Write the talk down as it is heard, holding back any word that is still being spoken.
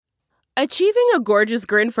Achieving a gorgeous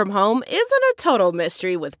grin from home isn't a total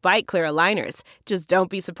mystery with Bite Clear aligners. Just don't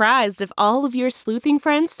be surprised if all of your sleuthing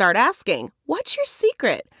friends start asking, "What's your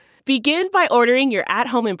secret?" Begin by ordering your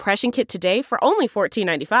at-home impression kit today for only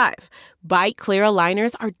 $14.95. Bite Clear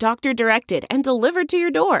aligners are doctor-directed and delivered to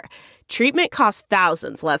your door. Treatment costs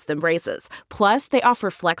thousands less than braces. Plus, they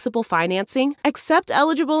offer flexible financing, accept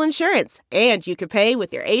eligible insurance, and you can pay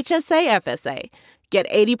with your HSA FSA. Get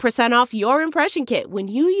 80% off your impression kit when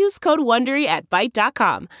you use code WONDERY at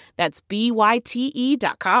Byte.com. That's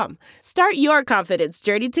BYTE.com. Start your confidence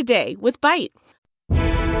journey today with Byte.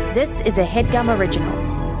 This is a HeadGum original.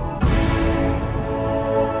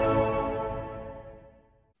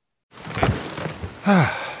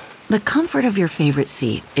 The comfort of your favorite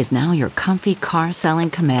seat is now your comfy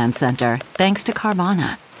car-selling command center, thanks to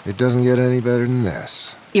Carvana. It doesn't get any better than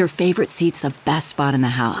this. Your favorite seat's the best spot in the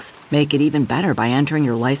house. Make it even better by entering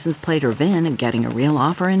your license plate or VIN and getting a real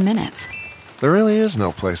offer in minutes. There really is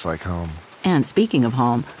no place like home. And speaking of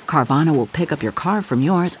home, Carvana will pick up your car from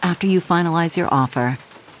yours after you finalize your offer.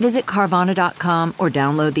 Visit Carvana.com or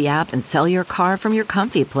download the app and sell your car from your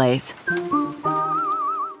comfy place.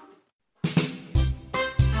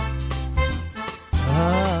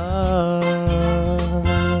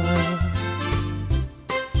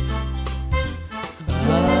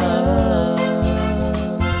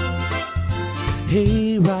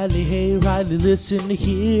 Hey Riley, listen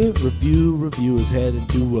here. Review is heading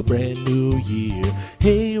to a brand new year.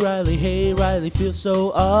 Hey Riley, feel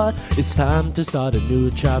so odd. It's time to start a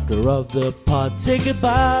new chapter of the pod. Say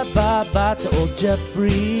goodbye, bye to old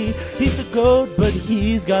Jeffrey. He's the GOAT, but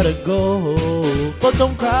he's gotta go. But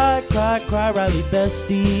don't cry, Riley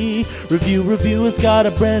bestie. Review has got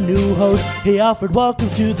a brand new host. Hey Alfred, welcome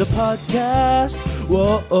to the podcast.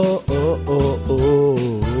 Whoa,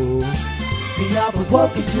 Hey Alfred,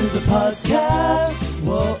 welcome to the podcast.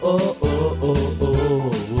 Whoa,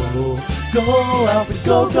 Go, Alfred,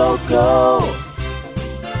 go.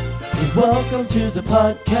 Hey, welcome to the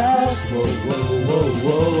podcast.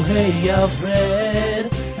 Whoa. Hey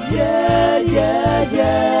Alfred. Yeah.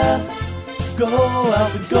 Go,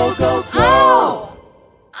 Alfred, go.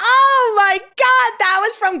 Oh my God, that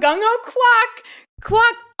was from Gung Ho Kwok.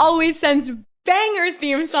 Kwok always sends banger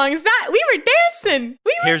theme songs. That we were dancing.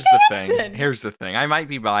 Here's the thing. I might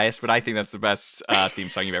be biased, but I think that's the best theme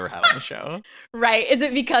song you've ever had on the show. Right. Is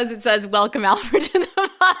it because it says "Welcome Alfred" to the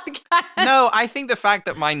podcast? No, I think the fact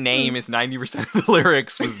that my name is 90% of the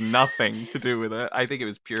lyrics was nothing to do with it. I think it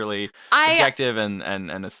was purely objective and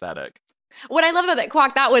aesthetic. What I love about that,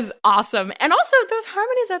 Kwok, that was awesome. And also those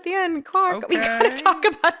harmonies at the end, Kwok. Okay. We gotta talk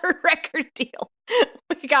about her record deal.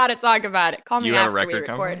 We gotta talk about it. Call me after we record.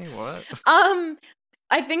 Company? What?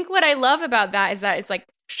 I think what I love about that is that it's like,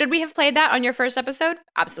 should we have played that on your first episode?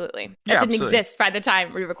 Absolutely. Yeah, it didn't exist by the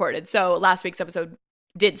time we recorded. So last week's episode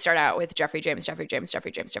did start out with Jeffrey James.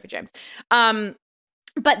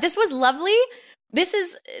 But this was lovely. This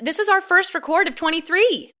is our first record of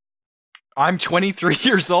 23. I'm 23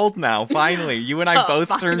 years old now, finally. You and I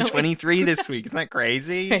both turned 23 this week. Isn't that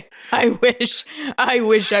crazy? I wish I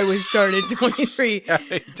was started 23.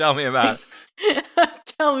 Tell me about it.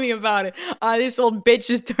 Tell me about it. This old bitch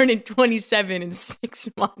is turning 27 in 6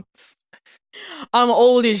 months. I'm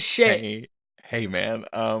old as shit. Hey man,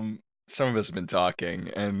 some of us have been talking,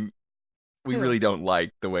 and we really don't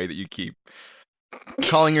like the way that you keep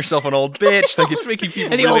calling yourself an old bitch. Like, it's making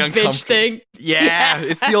people really uncomfortable. Bitch thing. Yeah,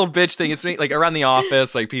 it's the old bitch thing. It's like around the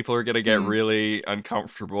office, like people are gonna get really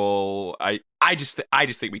uncomfortable. I just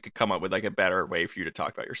think we could come up with like a better way for you to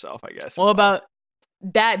talk about yourself, I guess. What about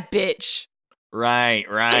that bitch? Right.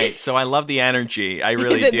 So I love the energy. I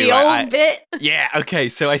really do. Is it the old bit? Yeah. Okay.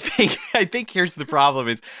 So I think here's the problem: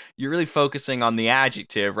 is you're really focusing on the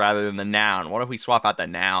adjective rather than the noun. What if we swap out the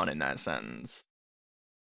noun in that sentence?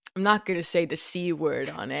 I'm not going to say the C word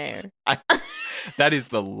on air. That is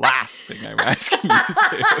the last thing I'm asking you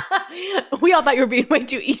to do. We all thought you were being way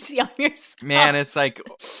too easy on yourself. Man, it's like,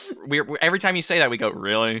 every time you say that, we go,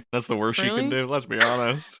 really? That's the worst you can do? Let's be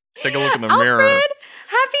honest. Take a look in the mirror.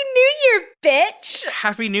 Happy New Year, bitch!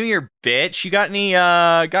 Happy New Year, bitch. You got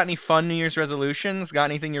any fun New Year's resolutions?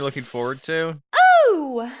 Got anything you're looking forward to?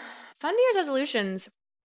 Oh, fun New Year's resolutions.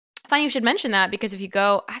 Funny you should mention that, because if you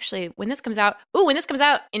go, actually, when this comes out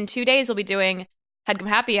in 2 days, we'll be doing HeadGum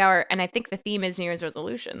Happy Hour, and I think the theme is New Year's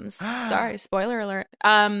resolutions. Sorry, spoiler alert.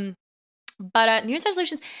 But New Year's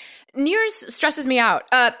resolutions, New Year's stresses me out.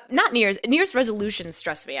 Not New Year's resolutions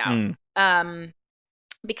stress me out.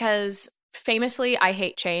 Because famously, I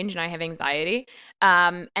hate change and I have anxiety.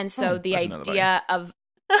 And so the idea of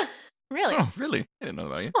really? Oh, really? I didn't know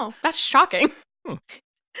about you. Oh, that's shocking. Oh.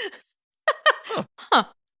 Huh.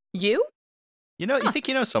 You? You know, you think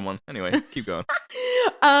you know someone. Anyway, keep going.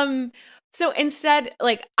 So instead,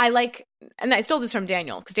 like, and I stole this from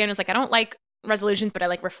Daniel, because Daniel's like, I don't like resolutions, but I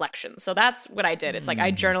like reflections. So that's what I did. It's like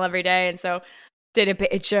I journal every day, and so did a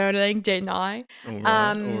bit of journaling, didn't I? All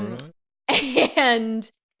right. And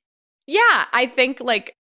yeah, I think,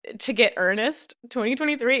 like, to get earnest,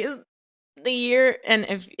 2023 is the year. And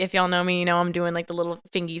if y'all know me, you know I'm doing like the little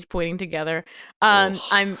fingies pointing together.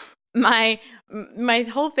 I'm my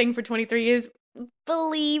whole thing for 23 is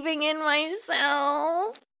believing in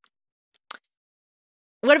myself.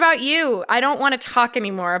 What about you? I don't want to talk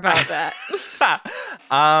anymore about that.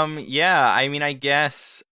 Yeah, I mean, I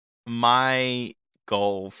guess my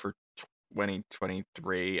goal for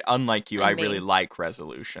 2023, unlike you, I really like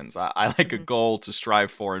resolutions. I like a goal to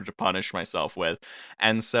strive for and to punish myself with.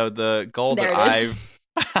 And so the goal that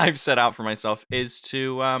I've set out for myself is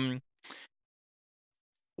to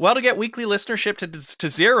to get weekly listenership to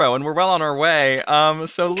 0, and we're well on our way.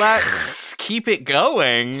 So let's keep it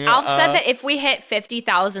going. Alf said that if we hit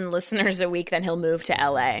 50,000 listeners a week, then he'll move to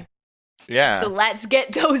LA. Yeah. So let's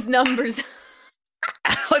get those numbers.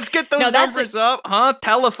 Let's get those numbers up, huh?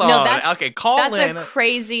 Telethon. No, okay, call in. That's a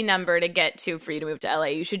crazy number to get to for you to move to LA.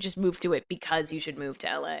 You should just move to it because you should move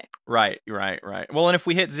to LA. Right. Well, and if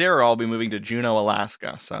we hit 0, I'll be moving to Juneau,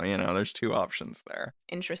 Alaska. So, you know, there's 2 options there.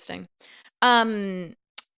 Interesting.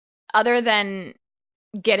 Other than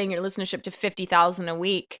getting your listenership to 50,000 a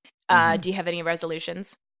week, do you have any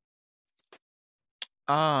resolutions?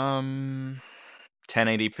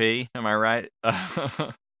 1080p, am I right?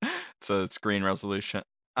 It's a screen resolution.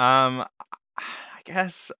 I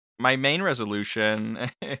guess my main resolution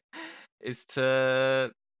is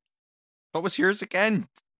to... What was yours again?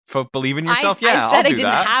 Believe in yourself? I said I'll do I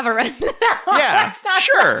didn't have a resolution. Yeah, that's not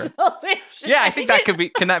sure. a resolution. Yeah, I think that could be...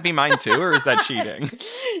 Can that be mine too, or is that cheating?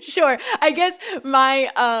 Sure. I guess my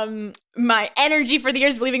my energy for the year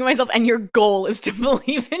is believing in myself, and your goal is to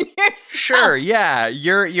believe in yourself. Sure, yeah.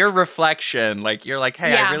 Your reflection, like, you're like,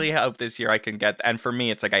 hey, I really hope this year I can get... And for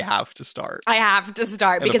me, it's like, I have to start. I have to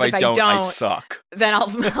start, and because if I don't, I suck. Then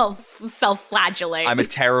I'll self-flagellate. I'm a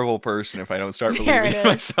terrible person if I don't start believing in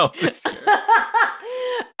myself this year.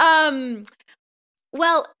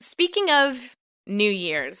 Well, speaking of New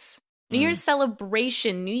Year's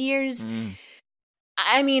celebration, New Year's,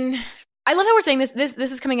 I mean, I love how we're saying this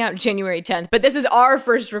is coming out January 10th, but this is our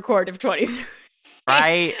first record of 23.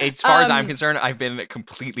 Right. As far as I'm concerned, I've been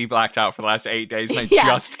completely blacked out for the last 8 days, and I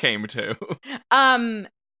just came to. When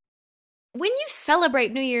you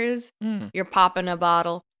celebrate New Year's, you're popping a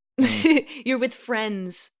bottle. You're with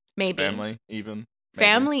friends, maybe. Family, even.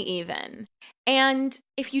 Family, even. And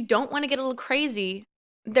if you don't want to get a little crazy,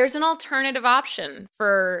 there's an alternative option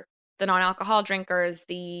for the non-alcohol drinkers,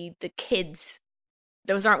 the kids.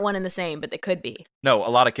 Those aren't one and the same, but they could be. No, a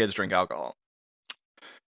lot of kids drink alcohol.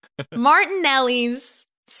 Martinelli's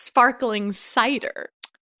sparkling cider.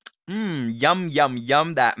 Yum, yum,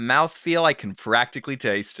 yum. That mouthfeel, I can practically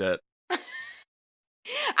taste it.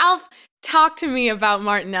 Alf, talk to me about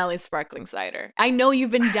Martinelli's sparkling cider. I know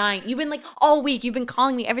you've been dying. You've been like, all week, you've been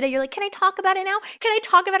calling me every day. You're like, can I talk about it now? Can I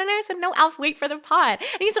talk about it now? I said, no, Alf, wait for the pod.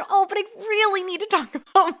 And you said, oh, but I really need to talk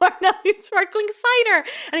about Martinelli's sparkling cider.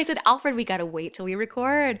 And I said, Alfred, we got to wait till we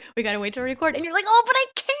record. And you're like, oh, but I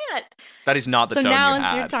can't. That is not the tone you had. So now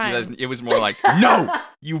is your time. It was more like, no,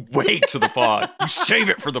 you wait to the pod. You save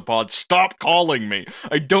it for the pod. Stop calling me.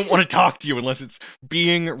 I don't want to talk to you unless it's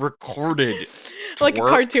being recorded. Like a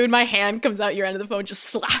cartoon, my hand comes out your end of the phone, just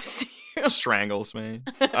slaps you. Strangles me.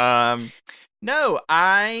 No,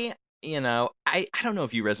 I don't know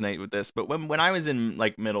if you resonate with this, but when I was in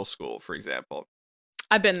like middle school, for example.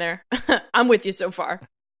 I've been there. I'm with you so far.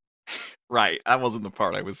 Right. That wasn't the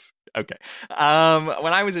part I was... Okay.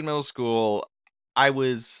 When I was in middle school, I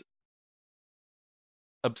was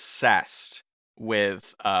obsessed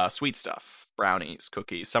with sweet stuff. Brownies,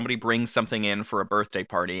 cookies. Somebody brings something in for a birthday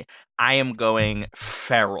party. I am going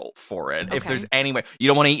feral for it. Okay. If there's any way... You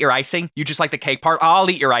don't want to eat your icing? You just like the cake part? I'll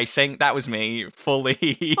eat your icing. That was me,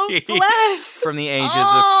 fully. Oh, bless! From the ages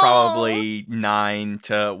of probably 9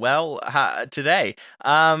 to, today.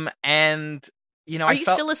 And, you know, Are you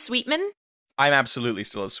still a sweetman? I'm absolutely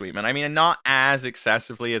still a sweetman. I mean, not as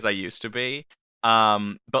excessively as I used to be.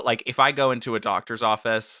 But like if I go into a doctor's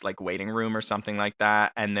office, like waiting room or something like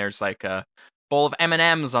that, and there's like a bowl of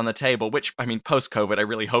M&Ms on the table, which, I mean, post-COVID, I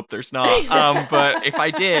really hope there's not. But if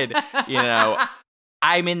I did, you know,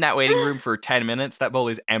 I'm in that waiting room for 10 minutes. That bowl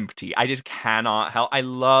is empty. I just cannot help. I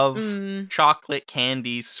love chocolate,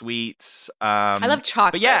 candy, sweets. I love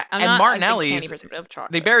chocolate. But yeah, I'm and not Martinelli's, a big candy person, but I love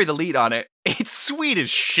chocolate. they bury the lead on it. It's sweet as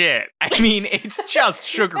shit. I mean, it's just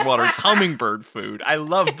sugar water. It's hummingbird food. I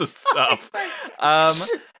love the stuff.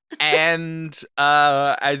 And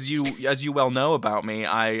as you well know about me,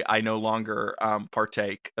 I no longer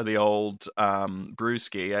partake of the old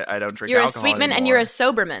brewski. I don't drink You're alcohol a sweetman anymore. and you're a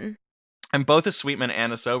soberman. I'm both a sweetman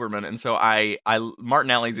and a soberman, and so I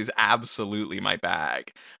Martinelli's is absolutely my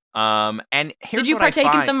bag. And here's Did you what I partake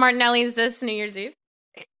in find. some Martinelli's this New Year's Eve?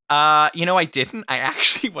 I didn't. I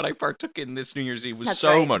actually, what I partook in this New Year's Eve was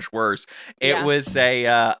much worse. It was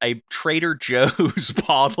a Trader Joe's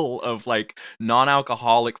bottle of like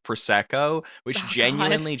non-alcoholic Prosecco, which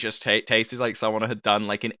genuinely just tasted like someone had done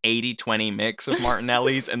like an 80-20 mix of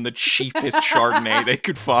Martinelli's and the cheapest Chardonnay they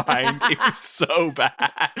could find. It was so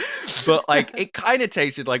bad, but like it kind of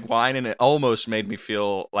tasted like wine, and it almost made me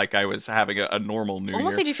feel like I was having a normal New Year.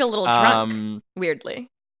 Almost made you feel a little drunk. Weirdly.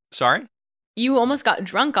 Sorry. You almost got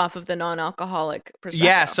drunk off of the non-alcoholic Prosecco.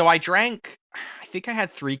 Yeah, so I drank, I think I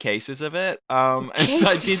had 3 cases of it. And so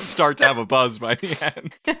I did start to have a buzz by the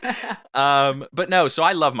end. But no, so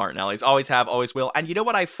I love Martinelli's. Always have, always will. And you know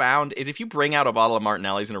what I found is if you bring out a bottle of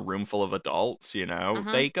Martinelli's in a room full of adults, you know,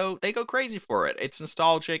 they go crazy for it. It's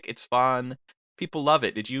nostalgic, it's fun. People love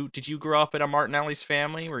it. Did you grow up in a Martinelli's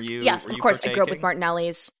family? Yes, of course. I grew up with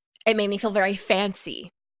Martinelli's. It made me feel very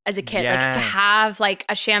fancy as a kid, like to have like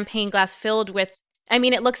a champagne glass filled with, I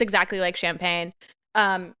mean, it looks exactly like champagne.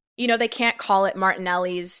 You know, they can't call it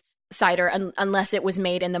Martinelli's cider unless it was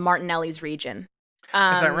made in the Martinelli's region.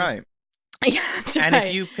 Is that right? Yeah, that's and right.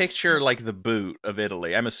 if you picture like the boot of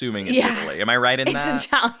Italy, I'm assuming it's Italy. Am I right in that? It's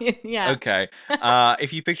Italian, yeah. Okay.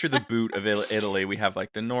 If you picture the boot of Italy, we have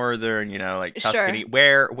like the northern, you know, like Tuscany.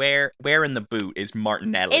 Sure. Where in the boot is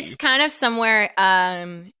Martinelli? It's kind of somewhere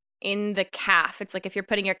in the calf. It's like if you're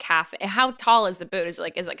putting your calf. How tall is the boot? Is it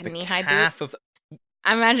like a knee-high boot?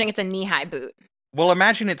 I'm imagining it's a knee-high boot. Well,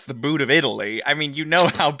 imagine it's the boot of Italy. I mean, you know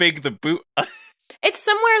how big the boot. It's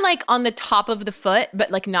somewhere like on the top of the foot,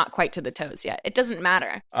 but like not quite to the toes yet. It doesn't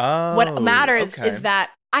matter. Oh, what matters is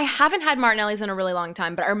that I haven't had Martinelli's in a really long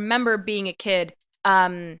time, but I remember being a kid,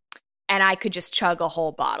 and I could just chug a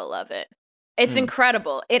whole bottle of it. It's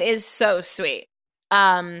incredible. It is so sweet.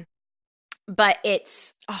 But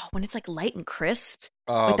it's when it's like light and crisp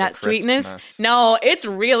with that sweetness. No, it's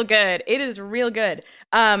real good. It is real good.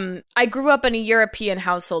 I grew up in a European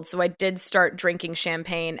household, so I did start drinking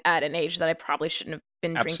champagne at an age that I probably shouldn't have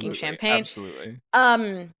been drinking champagne. Absolutely.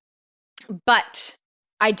 But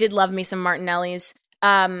I did love me some Martinelli's.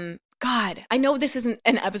 God, I know this isn't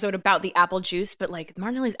an episode about the apple juice, but like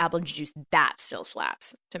Martinelli's apple juice, that still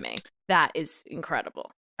slaps to me. That is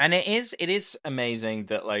incredible. And it is amazing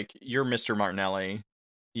that like you're Mr. Martinelli,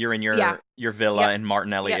 you're in your villa in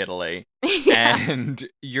Martinelli, Italy, and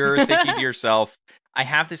you're thinking to yourself, I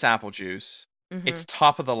have this apple juice. Mm-hmm. It's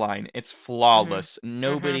top of the line. It's flawless. Mm-hmm.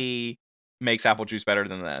 Nobody makes apple juice better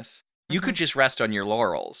than this. You could just rest on your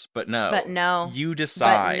laurels, but no. You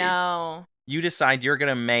decide. You decide you're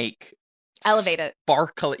gonna make elevate it.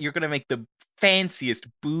 Sparkle. You're gonna make the fanciest,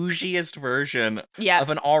 bougiest version of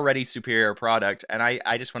an already superior product, and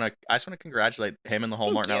I just want to congratulate him and the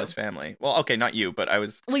whole Martinelli's family. Well, okay, not you, but I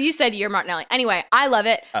was. Well, you said you're Martinelli. Anyway, I love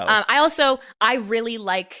it. Oh. I really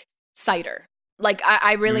like cider. Like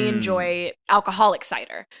I really enjoy alcoholic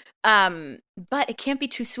cider. But it can't be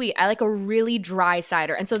too sweet. I like a really dry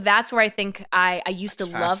cider, and so that's where I think I used to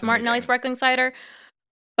love Martinelli sparkling cider,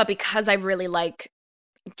 but because I really like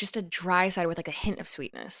just a dry cider with like a hint of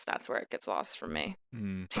sweetness, that's where it gets lost for me.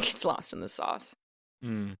 It gets lost in the sauce.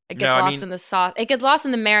 It gets lost in the sauce. It gets lost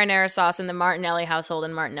in the marinara sauce in the Martinelli household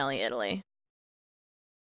in Martinelli, Italy.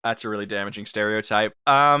 That's a really damaging stereotype.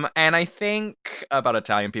 And I think about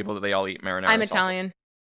Italian people that they all eat marinara sauce. I'm Italian.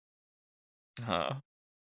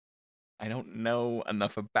 I don't know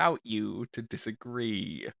enough about you to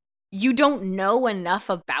disagree. You don't know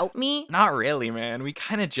enough about me? Not really, man. We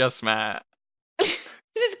kind of just met.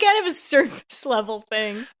 This is kind of a surface level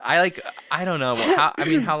thing. I don't know. How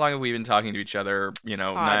long have we been talking to each other? You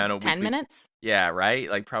know, 10 minutes? Yeah, right?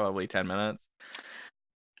 Like probably 10 minutes.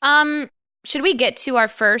 Should we get to our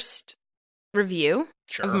first review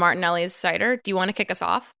of Martinelli's cider? Do you want to kick us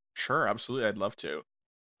off? Sure, absolutely. I'd love to.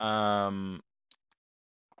 God,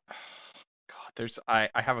 I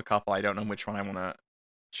have a couple. I don't know which one I want to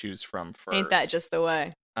choose from first. Ain't that just the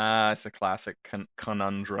way? It's a classic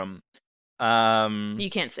conundrum. You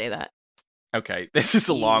can't say that. Okay, this is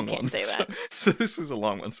a long one. Say that. So this is a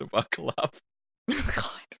long one, so buckle up.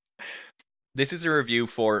 God. This is a review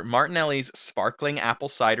for Martinelli's Sparkling Apple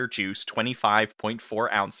Cider Juice,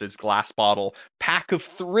 25.4 ounces, glass bottle, pack of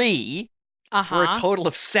 3, for a total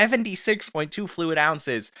of 76.2 fluid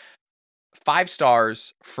ounces. 5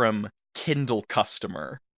 stars from Kindle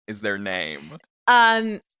Customer is their name.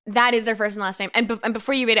 That is their first and last name. And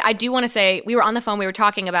before you read it, I do want to say, we were on the phone, we were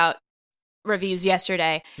talking about reviews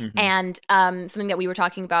yesterday, and something that we were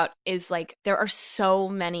talking about is like there are so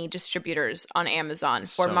many distributors on Amazon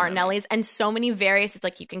for Martinelli's, and so many various. It's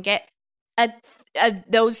like you can get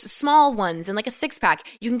those small ones and like a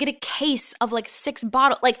 6-pack. You can get a case of like 6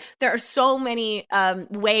 bottles. Like there are so many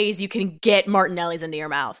ways you can get Martinelli's into your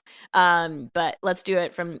mouth. But let's do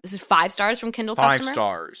it from, this is 5 stars from Kindle Customer. 5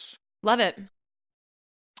 stars. Love it.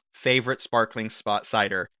 Favorite sparkling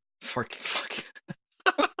cider.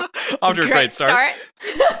 Off to a great start.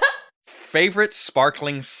 Favorite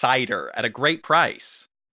sparkling cider at a great price.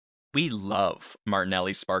 We love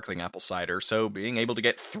Martinelli sparkling apple cider, so being able to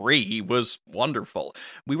get 3 was wonderful.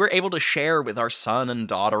 We were able to share with our son and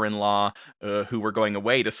daughter-in-law, who were going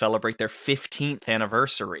away to celebrate their 15th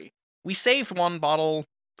anniversary. We saved 1 bottle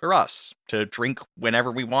for us to drink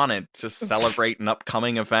whenever we wanted to celebrate an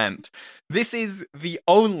upcoming event. This is the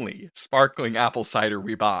only sparkling apple cider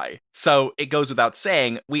we buy, so it goes without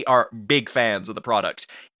saying we are big fans of the product.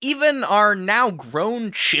 Even our now grown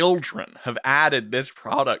children have added this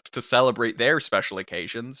product to celebrate their special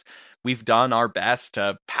occasions. We've done our best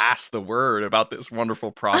to pass the word about this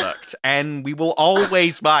wonderful product, and we will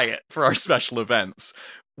always buy it for our special events.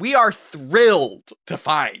 We are thrilled to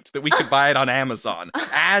find that we could buy it on Amazon,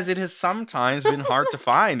 as it has sometimes been hard to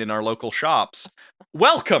find in our local shops.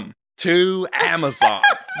 Welcome to Amazon.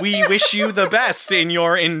 We wish you the best in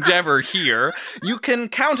your endeavor here. You can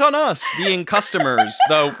count on us being customers,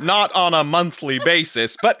 though not on a monthly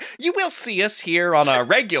basis, but you will see us here on a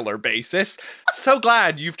regular basis. So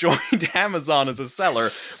glad you've joined Amazon as a seller.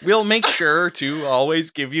 We'll make sure to always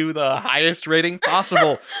give you the highest rating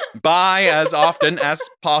possible. Buy as often as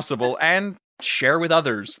possible and share with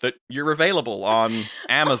others that you're available on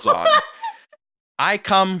Amazon. I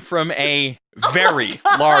come from a very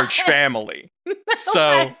large family,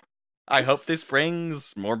 so I hope this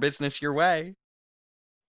brings more business your way.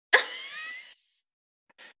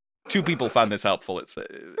 2 people found this helpful. It's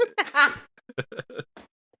I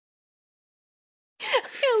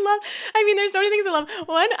mean, there's so many things I love.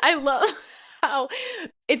 One, I love how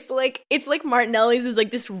it's like Martinelli's is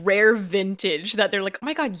like this rare vintage that they're like, oh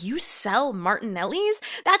my god, you sell Martinelli's?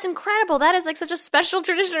 That's incredible. That is like such a special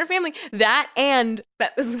tradition in our family. That, and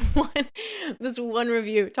that this one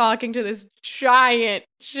review talking to this giant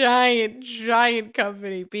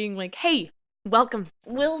company being like, hey, welcome.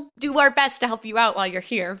 We'll do our best to help you out while you're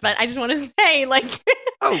here. But I just want to say, like,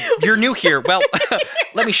 oh, you're new here. Well,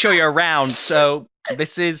 let me show you around. So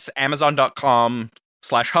this is Amazon.com/home.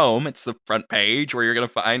 It's the front page where you're going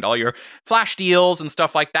to find all your flash deals and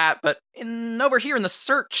stuff like that. But over here in the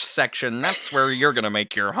search section, that's where you're going to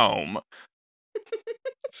make your home.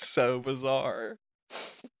 So bizarre.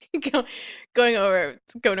 Going over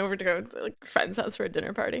to go to like a friend's house for a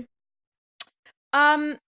dinner party.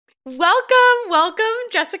 Welcome,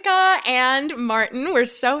 Jessica and Martin. We're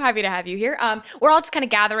so happy to have you here. We're all just kind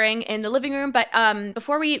of gathering in the living room, but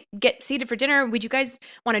before we get seated for dinner, would you guys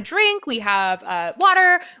want to drink? We have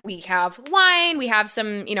water, we have wine, we have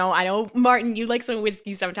some, I know, Martin, you like some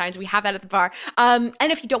whiskey sometimes. We have that at the bar. And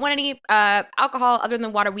if you don't want any alcohol other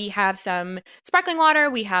than water, we have some sparkling water,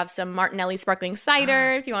 we have some Martinelli sparkling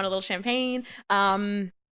cider, if you want a little champagne.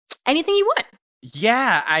 Anything you want.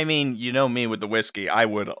 Yeah, I mean, you know me with the whiskey. I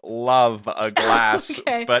would love a glass,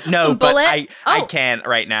 okay. But no, but I can't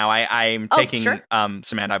right now. I'm taking some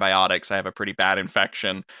antibiotics. I have a pretty bad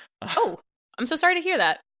infection. Oh, I'm so sorry to hear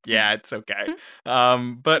that. Yeah, it's okay.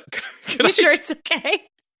 But you sure it's okay?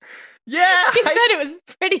 Yeah, you said it was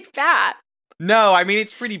pretty bad. No, I mean,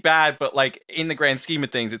 it's pretty bad, but like in the grand scheme of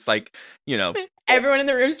things, it's like, everyone in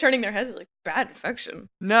the room's turning their heads like, bad infection.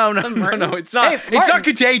 No, it's not. Hey, it's not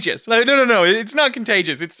contagious. No, it's not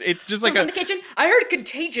contagious. It's just like from the kitchen. I heard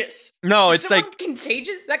contagious. No, it's like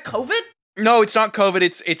contagious. Is that COVID? No, it's not COVID.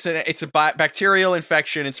 It's a bacterial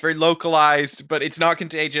infection. It's very localized, but it's not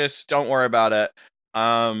contagious. Don't worry about it.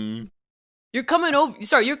 You're coming over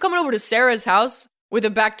to Sarah's house with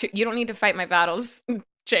a bacteria. You don't need to fight my battles.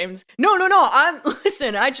 James. No.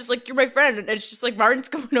 Listen, I just like, you're my friend, and it's just like Martin's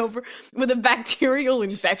coming over with a bacterial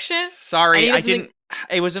infection. Sorry, I didn't.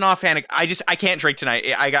 It was an offhand. I can't drink tonight.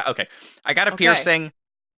 I got a piercing.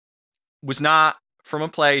 Was not from a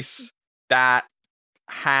place that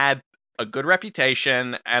had a good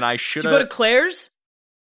reputation, and I should have. Did you go to Claire's?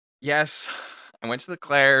 Yes, I went to the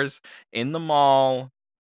Claire's in the mall.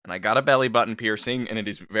 and I got a belly button piercing, and it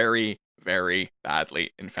is very, very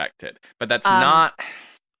badly infected. But that's not...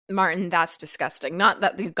 Martin, that's disgusting. Not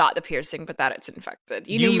that you got the piercing, but that it's infected.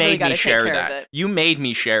 You made really me share take care that. of it. You made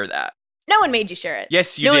me share that. No one made you share it.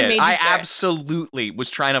 Yes, you no did. One made you I share absolutely was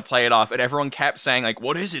trying to play it off, and everyone kept saying, like,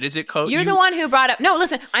 what is it? Is it code? You're the one who brought up... No,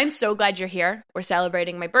 listen, I'm so glad you're here. We're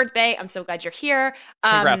celebrating my birthday. I'm so glad you're here.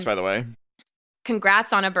 Congrats, by the way.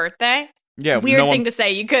 Congrats on a birthday. Yeah, Weird thing to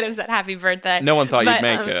say. You could have said happy birthday. No one thought you'd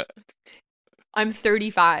make it. I'm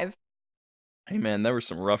 35. Hey, man, there were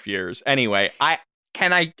some rough years. Anyway,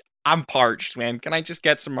 I'm parched, man. Can I just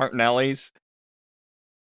get some Martinellis?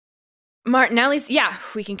 Martinellis? Yeah,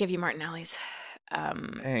 we can give you Martinellis.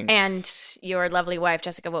 Thanks. And your lovely wife,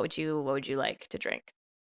 Jessica, what would you like to drink?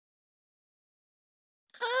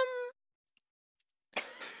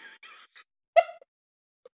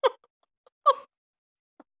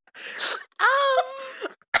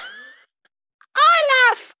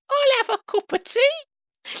 I'll have a cup of tea.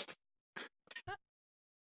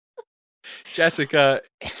 Jessica,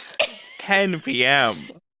 it's 10 p.m.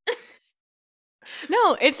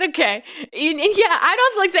 No, it's okay. Yeah, I'd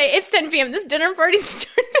also like to say it's 10 p.m. This dinner party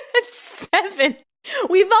started at 7.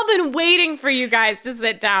 We've all been waiting for you guys to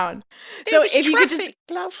sit down. So if you could just...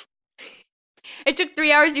 love. It took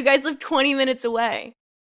 3 hours. You guys live 20 minutes away.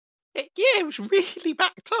 It was really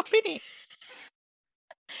backed up, innit?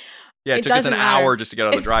 Yeah, it took us an matter. hour just to get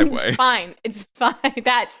out of the driveway. It's fine.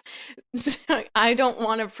 I don't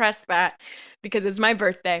want to press that because it's my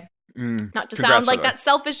birthday. Not to sound like that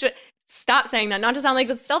selfish. Stop saying that. Not to sound like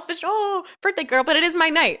the selfish, birthday girl, but it is my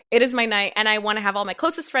night. It is my night, and I want to have all my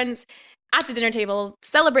closest friends at the dinner table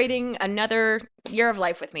celebrating another year of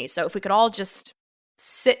life with me. So if we could all just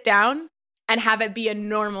sit down and have it be a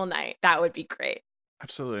normal night, that would be great.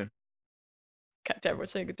 Absolutely. Cut to everyone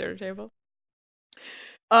sitting at the dinner table.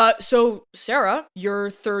 So Sarah, you're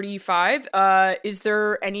 35. Is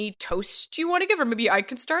there any toast you want to give, or maybe I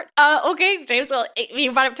could start? Okay, James. Well,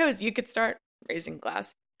 you brought up toast. You could start raising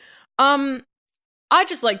glass. I'd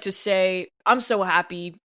just like to say I'm so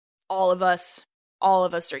happy. All of us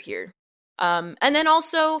are here. And then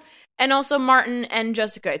also Martin and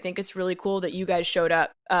Jessica. I think it's really cool that you guys showed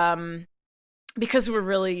up. Because we're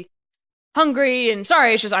really hungry and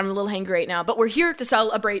sorry, it's just I'm a little hangry right now. But we're here to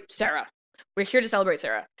celebrate Sarah. And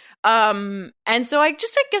so I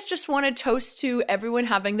guess just want to toast to everyone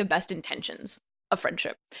having the best intentions of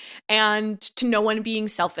friendship and to no one being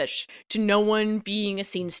selfish, to no one being a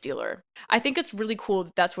scene stealer. I think it's really cool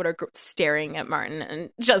that that's what our group, staring at Martin and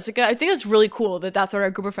Jessica, I think it's really cool that that's what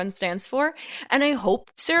our group of friends stands for. And I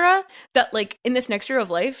hope, Sarah, that like in this next year of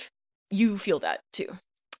life, you feel that too.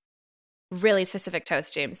 Really specific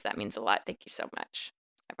toast, James. That means a lot. Thank you so much.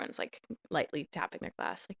 Everyone's like lightly tapping their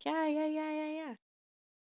glass, like, yeah.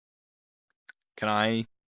 Can I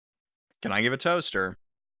give a toast or?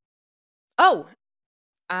 Oh,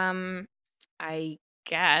 I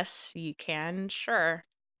guess you can, sure.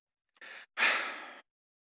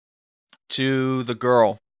 To the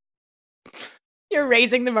girl. You're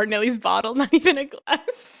raising the Martinelli's bottle, not even a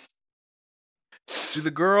glass. To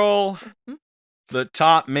the girl that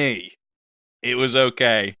taught me it was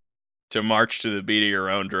okay to march to the beat of your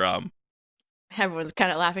own drum. Everyone's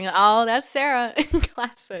kind of laughing. Oh, that's Sarah.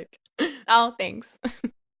 Classic. Oh, thanks.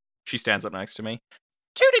 She stands up next to me.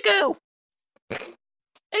 To the girl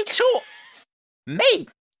who taught me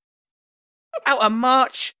how to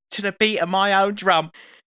march to the beat of my own drum.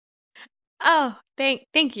 Oh,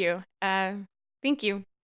 thank you. Thank you.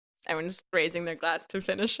 Everyone's raising their glass to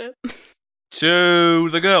finish it. To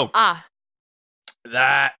the girl.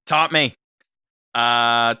 That taught me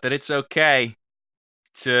that it's okay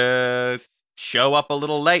to show up a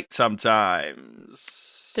little late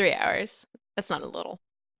sometimes. 3 hours. That's not a little.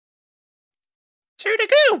 To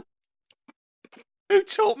the girl who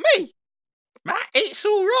taught me, Matt, it's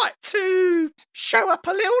all right to show up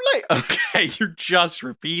a little late. Okay, you're just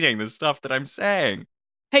repeating the stuff that I'm saying.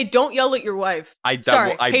 Hey, don't yell at your wife. I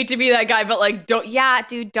hate to be that guy, but like, don't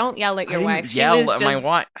yell at your wife. Yell at my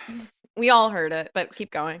wife. We all heard it, but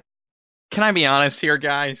keep going. Can I be honest here,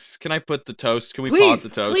 guys? Can I put the toast? Can we pause the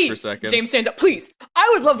toast for a second? James stands up. Please. I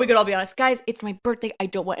would love if we could all be honest. Guys, it's my birthday. I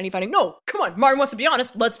don't want any fighting. No, come on. Martin wants to be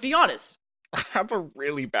honest. Let's be honest. I have a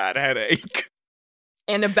really bad headache.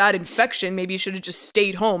 And a bad infection. Maybe you should have just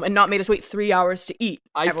stayed home and not made us wait 3 hours to eat.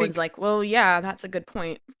 Everyone's like, well, yeah, that's a good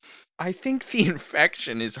point. I think the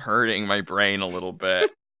infection is hurting my brain a little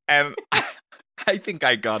bit. And I think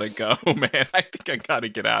I gotta go, man. I think I gotta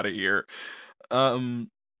get out of here.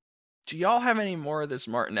 Do y'all have any more of this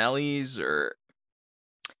Martinelli's or?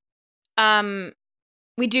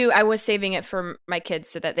 We do. I was saving it for my kids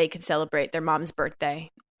so that they could celebrate their mom's birthday.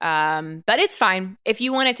 But it's fine. If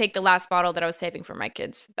you want to take the last bottle that I was saving for my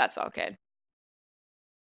kids, that's all good.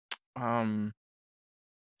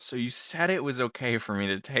 So you said it was okay for me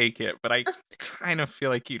to take it, but I kind of feel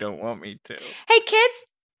like you don't want me to. Hey, kids,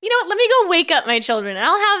 you know what? Let me go wake up my children, and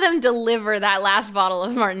I'll have them deliver that last bottle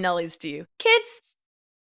of Martinelli's to you. Kids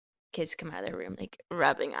come out of their room, like,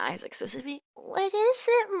 rubbing eyes, like, so Sophie, what is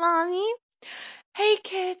it, Mommy? Hey,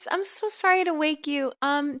 kids, I'm so sorry to wake you. Do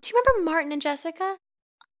you remember Martin and Jessica?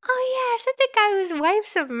 Oh, yeah, is that the guy whose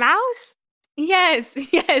wife's a mouse? Yes,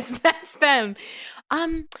 that's them.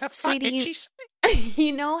 Sweetie,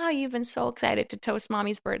 you know how you've been so excited to toast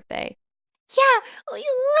Mommy's birthday? Yeah, we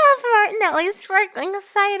love Martinelli's sparkling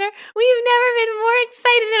cider. We've never been more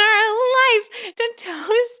excited in our life to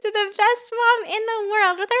toast to the best mom in the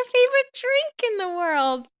world with our favorite drink in the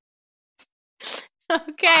world.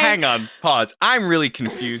 Okay. Hang on, pause. I'm really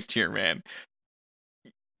confused here, man.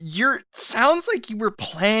 Sounds like you were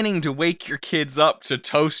planning to wake your kids up to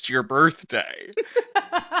toast your birthday.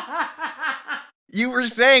 You were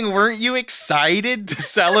saying, weren't you excited to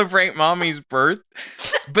celebrate Mommy's birth?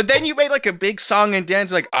 But then you made like a big song and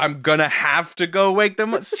dance like, I'm gonna have to go wake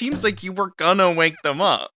them up. Seems like you were gonna wake them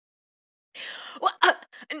up. Well,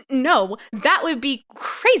 no, that would be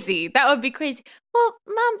crazy. Well,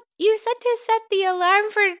 Mom, you said to set the alarm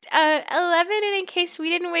for 11, and in case we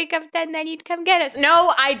didn't wake up then you'd come get us.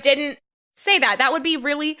 No, I didn't say that. That would be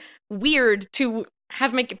really weird to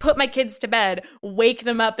have put my kids to bed, wake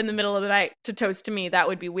them up in the middle of the night to toast to me. That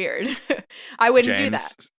would be weird. I wouldn't do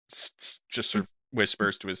that. Just sort of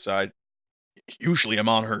whispers to his side. Usually I'm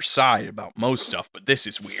on her side about most stuff, but this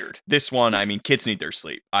is weird. This one, I mean, kids need their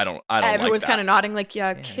sleep. I don't Everyone's like kind of nodding like,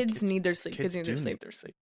 yeah, kids need their sleep. Kids need do their sleep. Need their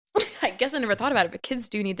sleep. I guess I never thought about it, but kids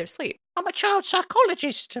do need their sleep. I'm a child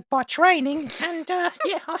psychologist by training, and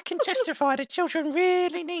yeah, I can testify that children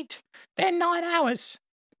really need their 9 hours.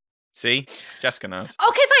 See? Jessica knows.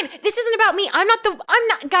 Okay, fine. This isn't about me. I'm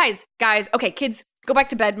not, guys. Okay, kids, go back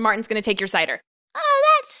to bed. Martin's gonna take your cider.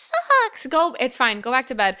 Oh, that sucks. It's fine. Go back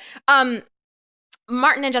to bed.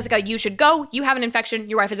 Martin and Jessica, you should go. You have an infection.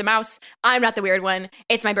 Your wife is a mouse. I'm not the weird one.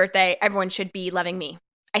 It's my birthday. Everyone should be loving me.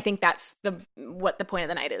 I think that's what the point of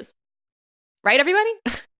the night is. Right, everybody?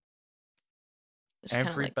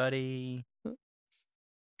 Everybody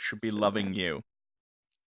should be loving you.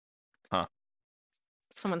 Huh.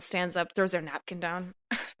 Someone stands up, throws their napkin down.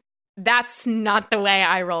 That's not the way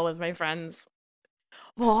I roll with my friends.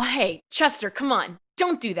 Well, hey, Chester, come on.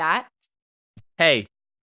 Don't do that. Hey,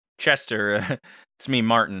 Chester, it's me,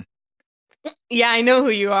 Martin. Yeah, I know who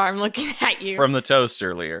you are. I'm looking at you. From the toast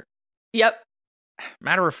earlier. Yep.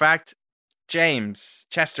 Matter of fact, James,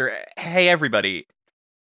 Chester, hey, everybody.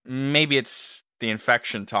 Maybe it's the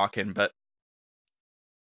infection talking, but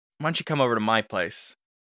why don't you come over to my place?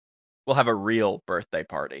 We'll have a real birthday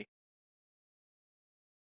party.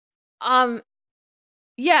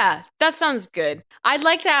 Yeah, that sounds good. I'd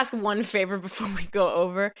like to ask one favor before we go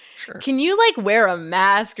over. Sure. Can you, wear a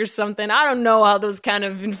mask or something? I don't know how those kind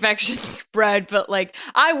of infections spread, but,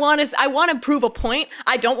 I want to prove a point.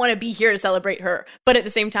 I don't want to be here to celebrate her. But at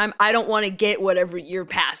the same time, I don't want to get whatever you're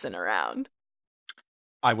passing around.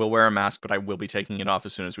 I will wear a mask, but I will be taking it off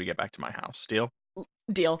as soon as we get back to my house. Deal?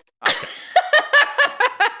 Deal. Okay.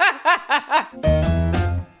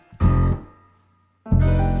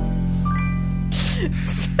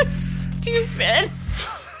 So stupid.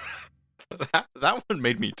 That one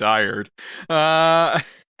made me tired. Let's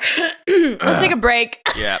take a break.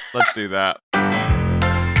 Yeah, let's do that.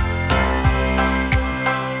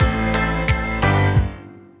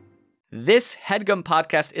 This HeadGum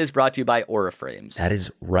podcast is brought to you by Auraframes. That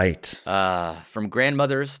is right. From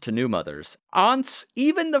grandmothers to new mothers, aunts,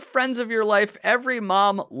 even the friends of your life, every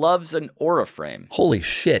mom loves an Auraframe. Holy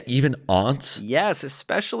shit, even aunts? Yes,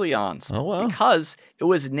 especially aunts. Oh, wow. Because it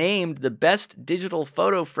was named the best digital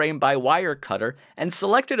photo frame by Wirecutter and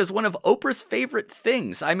selected as one of Oprah's favorite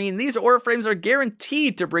things. I mean, these Auraframes are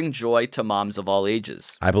guaranteed to bring joy to moms of all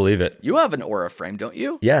ages. I believe it. You have an Auraframe, don't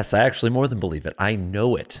you? Yes, I actually more than believe it. I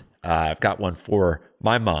know it. I've got one for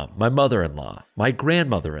my mom, my mother-in-law, my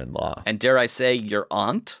grandmother-in-law. And dare I say, your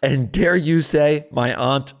aunt? And dare you say, my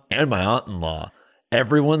aunt and my aunt-in-law.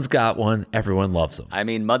 Everyone's got one. Everyone loves them. I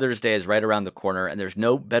mean, Mother's Day is right around the corner, and there's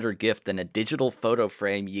no better gift than a digital photo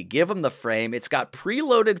frame. You give them the frame. It's got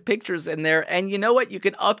preloaded pictures in there, and you know what? You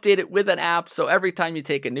can update it with an app, so every time you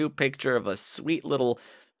take a new picture of a sweet little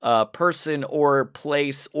person or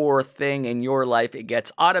place or thing in your life, it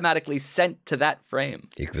gets automatically sent to that frame.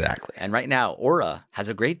 Exactly. And right now, Aura has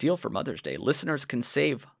a great deal for Mother's Day. Listeners can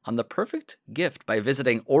save on the perfect gift by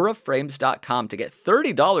visiting auraframes.com to get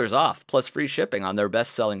 $30 off plus free shipping on their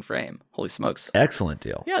best-selling frame. Holy smokes. Excellent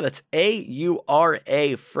deal. Yeah, that's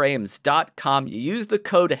auraframes.com. You use the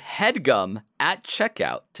code HEADGUM at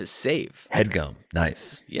checkout to save. Headgum.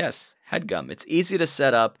 Nice. Yes, HEADGUM. It's easy to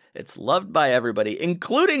set up. It's loved by everybody,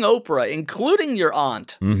 including Oprah, including your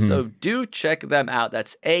aunt. Mm-hmm. So do check them out.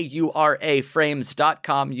 That's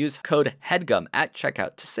auraframes.com. Use code HEADGUM at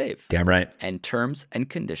checkout to save. Damn right. And terms and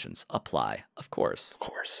conditions apply, of course. Of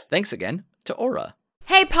course. Thanks again to Aura.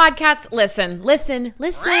 Hey, Podcats, listen.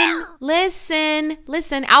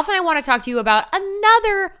 Alf and I want to talk to you about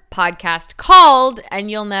another podcast called,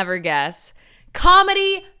 and you'll never guess,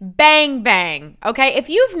 Comedy Bang Bang. Okay, if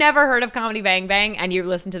you've never heard of Comedy Bang Bang and you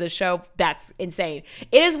listen to the show, that's insane.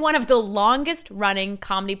 It is one of the longest running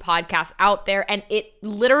comedy podcasts out there, and it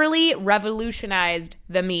literally revolutionized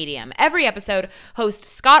the medium. Every episode, host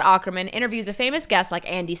Scott Aukerman interviews a famous guest like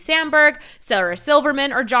Andy Samberg, Sarah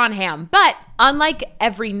Silverman, or John Hamm. But unlike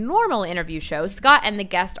every normal interview show, Scott and the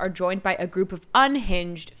guest are joined by a group of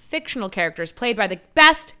unhinged fictional characters played by the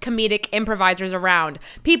best comedic improvisers around.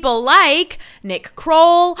 People like Nick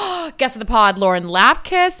Kroll, guest of the pod Lauren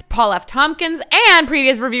Lapkus, Paul F. Tompkins, and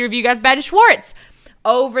previous review guest Ben Schwartz.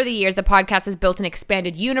 Over the years, the podcast has built an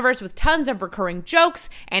expanded universe with tons of recurring jokes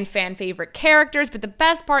and fan favorite characters, but the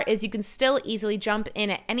best part is you can still easily jump in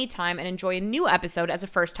at any time and enjoy a new episode as a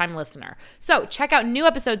first-time listener. So check out new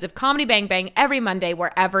episodes of Comedy Bang Bang every Monday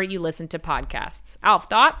wherever you listen to podcasts. Alf,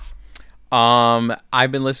 thoughts?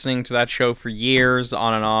 I've been listening to that show for years,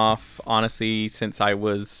 on and off, honestly, since I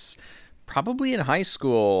was probably in high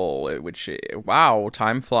school, which, wow,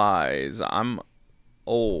 time flies. I'm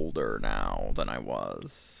older now than I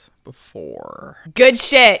was before. Good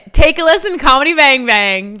shit. Take a listen, Comedy Bang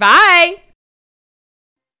Bang. Bye.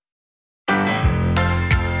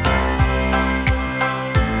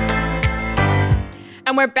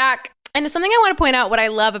 And we're back. And something I want to point out, what I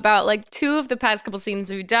love about like two of the past couple scenes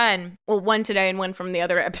we've done, well, one today and one from the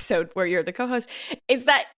other episode where you're the co-host, is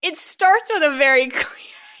that it starts with a very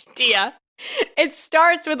clear idea. It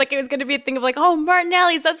starts with like it was going to be a thing of like, oh,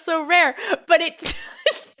 Martinelli's, that's so rare. But it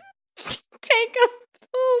take a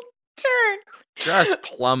full turn. Just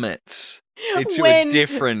plummets into a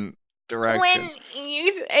different direction. When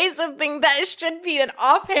you say something that should be an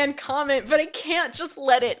offhand comment, but I can't just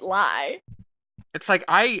let it lie. It's like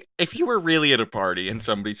if you were really at a party and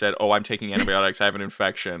somebody said, "Oh, I'm taking antibiotics, I have an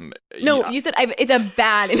infection." No, you said it's a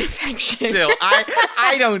bad infection. Still,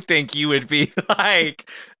 I don't think you would be like,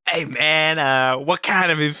 "Hey, man, what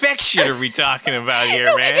kind of infection are we talking about here,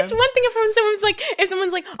 no, man?" It's one thing if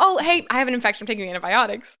someone's like, "Oh, hey, I have an infection, I'm taking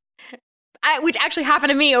antibiotics." Which actually happened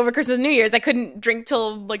to me over Christmas and New Year's. I couldn't drink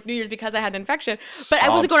till like New Year's because I had an infection. But I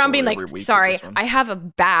wasn't going around being like, "Sorry, I have a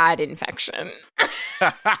bad infection."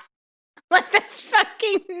 Like, that's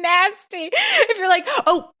fucking nasty. If you're like,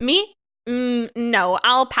 oh, me? No,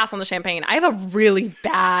 I'll pass on the champagne. I have a really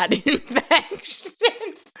bad infection.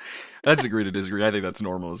 Let's agree to disagree. I think that's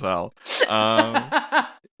normal as hell.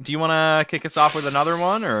 Do you want to kick us off with another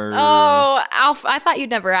one, or? Oh, Alf, I thought you'd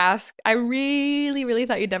never ask. I really, really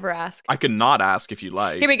thought you'd never ask. I could not ask if you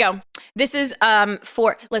like. Here we go. This is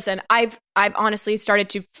listen, I've honestly started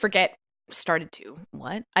to forget.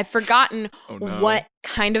 I've forgotten what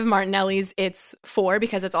kind of Martinelli's it's for,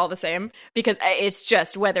 because it's all the same, because it's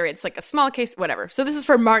just whether it's like a small case, whatever. So this is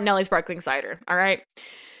for Martinelli Sparkling Cider. All right.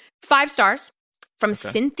 5 stars from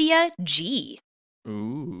Cynthia G.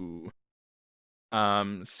 Ooh.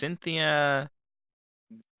 Cynthia,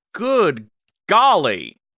 good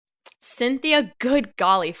golly. Cynthia, good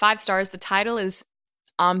golly. 5 stars. The title is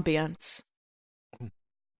Ambiance.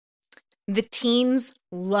 The teens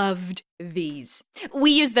loved these.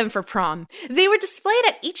 We used them for prom. They were displayed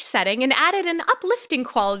at each setting and added an uplifting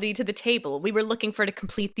quality to the table. We were looking for to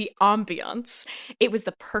complete the ambiance. It was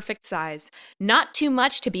the perfect size. Not too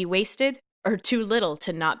much to be wasted, or too little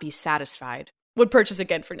to not be satisfied. Would purchase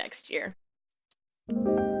again for next year.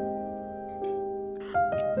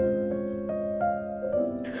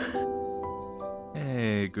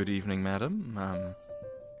 Hey, good evening, madam.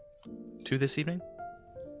 2 this evening?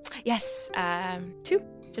 Yes, 2.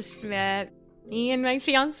 Just me and my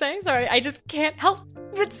fiance. Sorry, I just can't help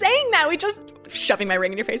but saying that. Shoving my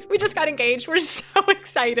ring in your face. We just got engaged. We're so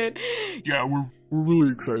excited. Yeah, we're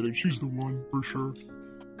really excited. She's the one, for sure.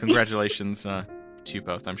 Congratulations to you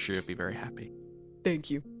both. I'm sure you'll be very happy. Thank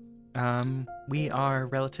you. We are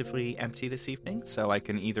relatively empty this evening, so I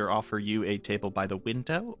can either offer you a table by the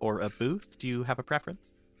window or a booth. Do you have a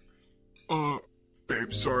preference?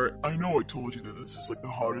 Babe, sorry. I know I told you that this is like the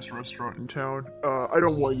hottest restaurant in town. I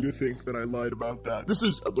don't want you to think that I lied about that. This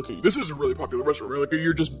is a really popular restaurant, right? Like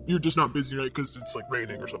you're just not busy tonight because it's like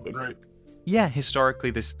raining or something, right? Yeah,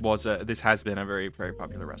 historically this has been a very, very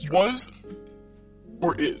popular restaurant. Was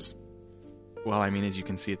or is? Well, I mean, as you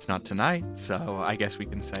can see, it's not tonight, so I guess we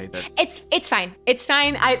can say that It's fine. It's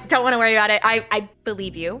fine. I don't want to worry about it. I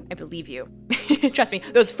believe you. I believe you. Trust me.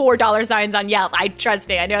 Those $4 signs on Yelp. I trust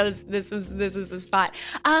me. I know this is the spot.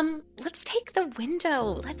 Let's take the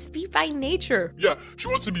window. Let's be by nature. Yeah, she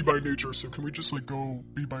wants to be by nature, so can we just like go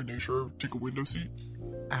be by nature, take a window seat?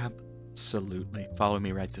 absolutely. Follow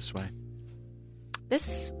me right this way.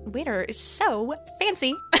 This waiter is so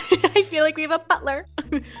fancy. I feel like we have a butler.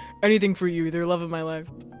 Anything for you, they're love of my life.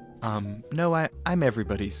 No, I'm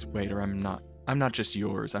everybody's waiter. I'm not just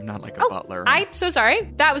yours. I'm not like a butler. I'm so sorry.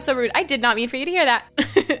 That was so rude. I did not mean for you to hear that.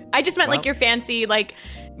 I just meant like you're fancy,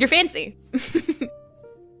 you're fancy.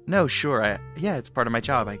 No, sure. Yeah, it's part of my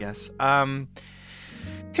job, I guess.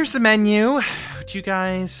 Here's the menu. Do you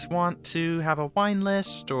guys want to have a wine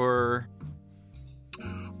list, or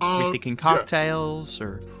are we thinking cocktails,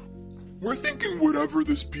 or? We're thinking whatever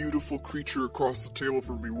this beautiful creature across the table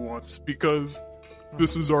from me wants, because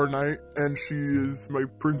this is our night, and she is my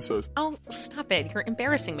princess. Oh, stop it. You're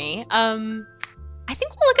embarrassing me. I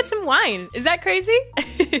think we'll look at some wine. Is that crazy?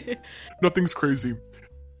 Nothing's crazy,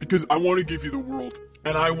 because I want to give you the world,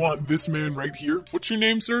 and I want this man right here. What's your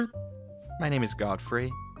name, sir? My name is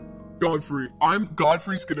Godfrey. Godfrey.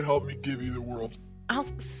 Godfrey's gonna help me give you the world. Oh,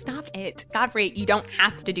 stop it. Godfrey, you don't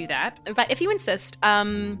have to do that. But if you insist,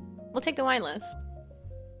 we'll take the wine list.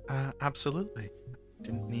 Absolutely.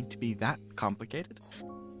 Didn't need to be that complicated.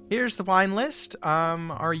 Here's the wine list.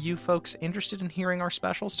 Are you folks interested in hearing our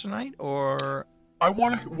specials tonight, or?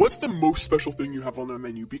 What's the most special thing you have on the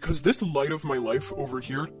menu? Because this light of my life over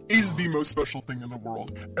here is the most special thing in the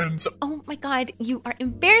world. And so- Oh my god, you are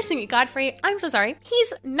embarrassing me, Godfrey. I'm so sorry.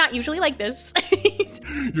 He's not usually like this.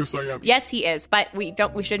 Yes, I am. Yes, he is, but we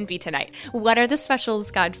shouldn't be tonight. What are the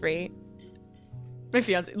specials, Godfrey? My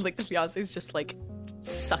fiance, the fiance's just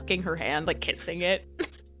sucking her hand, kissing it.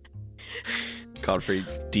 Godfrey,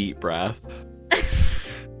 deep breath.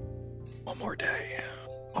 One more day.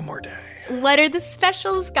 What are the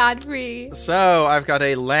specials, Godfrey? So, I've got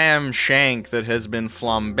a lamb shank that has been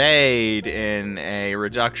flambéed in a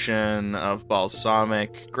reduction of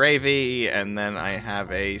balsamic gravy, and then I have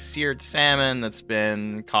a seared salmon that's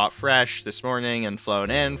been caught fresh this morning and flown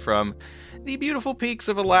in from the beautiful peaks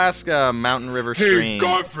of Alaska, Mountain River Stream. Hey,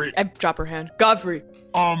 Godfrey! I drop her hand. Godfrey!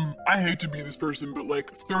 I hate to be this person, but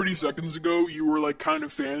 30 seconds ago, you were kind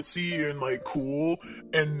of fancy and cool,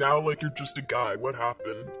 and now you're just a guy. What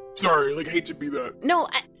happened? Sorry, I hate to be that. No,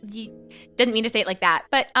 you didn't mean to say it like that,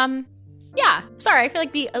 but, yeah, sorry, I feel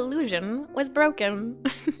like the illusion was broken.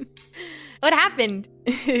 What happened?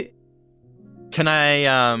 Can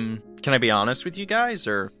I be honest with you guys,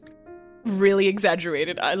 or? Really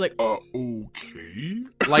exaggerated. I was okay.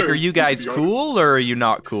 Are you guys cool, or are you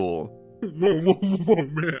not cool? Whoa,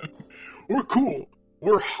 man. We're cool.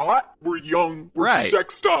 We're hot. We're young. We're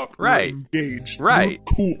sexed up. Right. We're engaged. Right.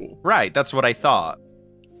 We're cool. Right. That's what I thought.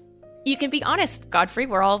 You can be honest, Godfrey.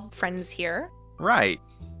 We're all friends here. Right.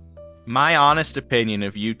 My honest opinion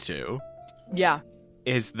of you two. Yeah.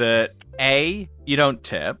 Is that A, you don't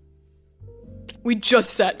tip. We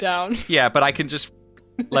just sat down. Yeah, but I can just...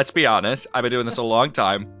 Let's be honest. I've been doing this a long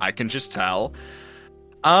time. I can just tell.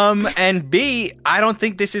 And B, I don't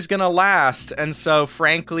think this is gonna last. And so,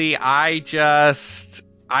 frankly, I just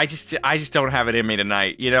don't have it in me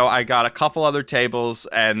tonight. I got a couple other tables,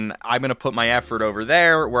 and I'm gonna put my effort over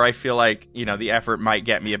there where I feel like, the effort might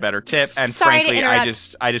get me a better tip. And frankly, I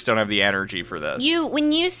just don't have the energy for this.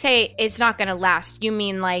 When you say it's not gonna last, you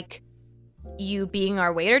mean you being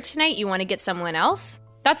our waiter tonight? You want to get someone else?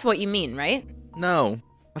 That's what you mean, right? No.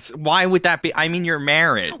 Why would that be? I mean, your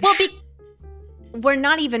marriage. Well, we're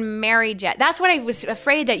not even married yet. That's what I was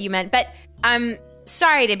afraid that you meant. But I'm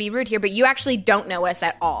sorry to be rude here, but you actually don't know us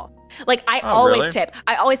at all. I always tip.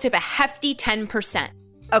 I always tip a hefty 10%.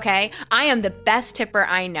 Okay? I am the best tipper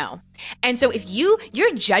I know. And so if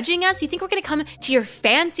you're judging us, you think we're going to come to your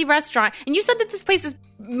fancy restaurant, and you said that this place is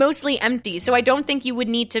mostly empty, so I don't think you would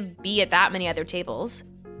need to be at that many other tables.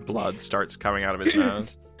 Blood starts coming out of his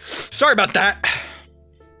nose. Sorry about that.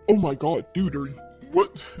 Oh my god, dude,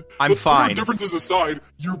 what? I'm fine. Put our differences aside,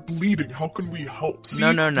 you're bleeding. How can we help? See,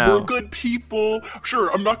 No. We're good people.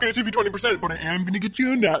 Sure, I'm not going to tip you 20%, but I am going to get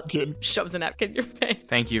you a napkin. Shoves a napkin in your face.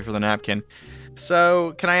 Thank you for the napkin.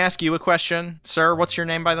 So, can I ask you a question? Sir, what's your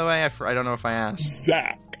name, by the way? I don't know if I asked.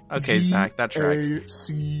 Zach. Okay, Zach, that tracks.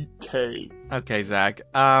 Z-A-C-K. Okay, Zach.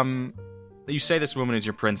 You say this woman is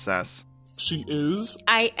your princess. She is.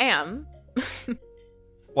 I am.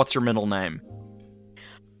 What's her middle name?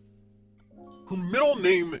 Her middle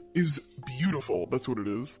name is Beautiful. That's what it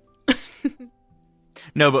is.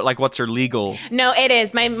 No, but like, what's her legal? No, it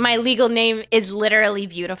is. My legal name is literally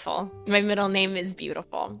Beautiful. My middle name is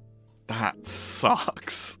Beautiful. That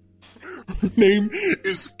sucks. Her name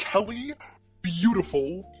is Kelly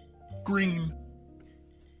Beautiful Green.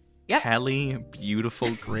 Yep. Kelly Beautiful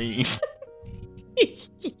Green.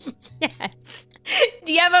 Yes.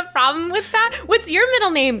 Do you have a problem with that? What's your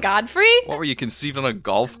middle name, Godfrey? What, were you conceived on a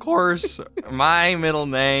golf course? My middle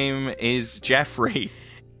name is Jeffrey.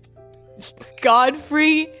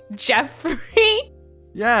 Godfrey Jeffrey?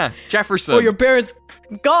 Yeah, Jefferson. Oh, your parents...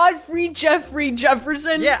 Godfrey Jeffrey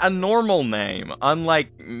Jefferson? Yeah, a normal name,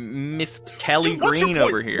 unlike Miss Kelly Green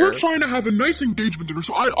over here. We're trying to have a nice engagement dinner,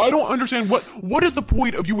 so I don't understand what is the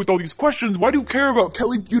point of you with all these questions? Why do you care about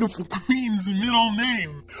Kelly Beautiful Green's middle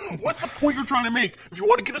name? What's the point you're trying to make? If you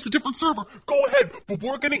want to get us a different server, go ahead, but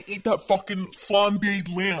we're gonna eat that fucking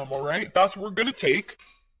flambéed lamb, alright? That's what we're gonna take.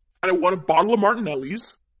 And I want a bottle of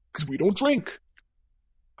Martinelli's, because we don't drink.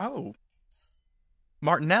 Oh.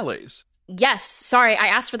 Martinelli's? Yes, sorry, I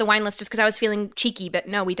asked for the wine list just because I was feeling cheeky, but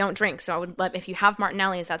no, we don't drink, so I would if you have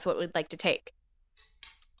Martinelli's, that's what we'd like to take.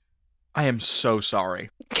 I am so sorry.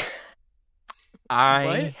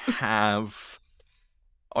 I have...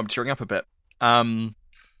 Oh, I'm tearing up a bit. I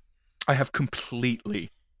have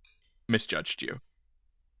completely misjudged you.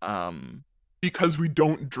 Because we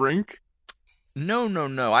don't drink?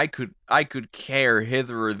 No. I could care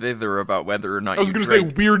hither or thither about whether or not I was going to say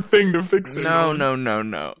weird thing to fix it.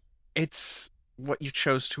 No. It's what you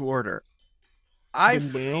chose to order.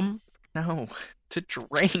 Lamb? No, to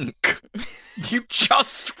drink. You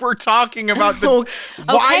just were talking about the...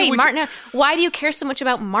 Okay, why do you care so much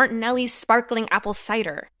about Martinelli's sparkling apple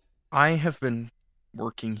cider? I have been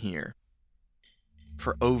working here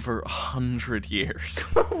for over 100 years.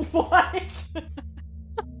 What?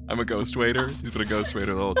 I'm a ghost waiter. He's been a ghost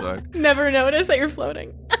waiter the whole time. Never noticed that you're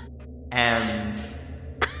floating. And,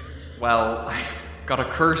 well, I got a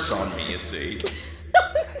curse on me, you see.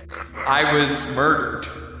 I was murdered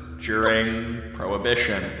during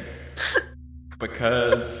Prohibition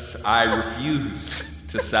because I refused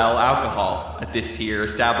to sell alcohol at this here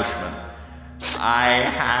establishment. I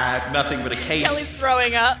had nothing but a case Kelly's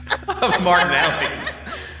throwing up. of Martinelli's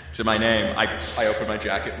to my name. I opened my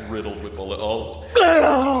jacket riddled with bullet holes.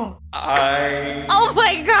 Oh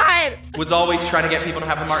my god! Was always trying to get people to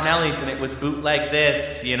have the Martinelli's, and it was bootleg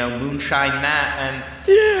this, moonshine that,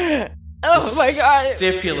 and oh my god!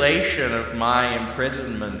 Stipulation of my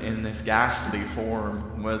imprisonment in this ghastly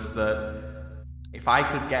form was that if I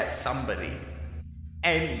could get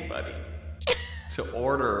anybody, to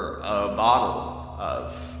order a bottle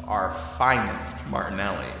of our finest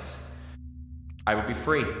Martinelli's, I would be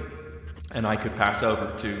free, and I could pass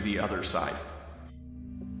over to the other side.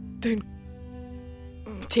 Then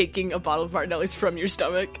taking a bottle of Martinelli's from your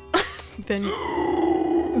stomach, then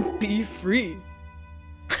be free.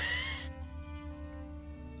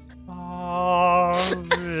 Ave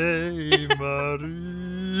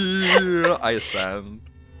Maria. I ascend.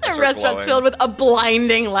 The restaurant's filled with a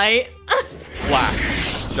blinding light.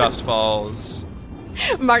 Flash. Dust falls.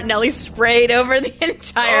 Martinelli sprayed over the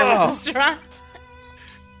entire restaurant.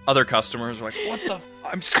 Other customers are like, what the...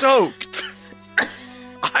 I'm soaked.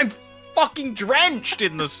 I'm fucking drenched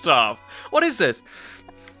in the stuff. What is this?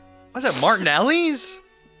 What is that, Martinelli's?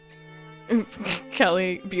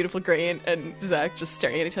 Kelly, Beautiful Green, and Zach just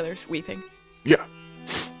staring at each other, weeping. Yeah.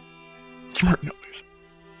 It's Martinelli's.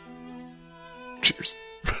 Cheers.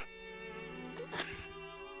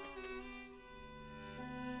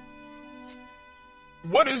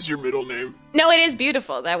 What is your middle name? No, it is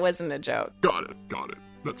Beautiful. That wasn't a joke. Got it.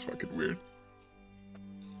 That's fucking weird.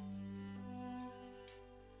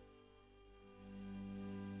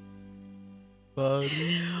 What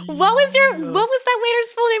was that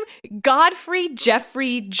waiter's full name? Godfrey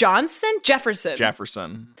Jeffrey Jefferson.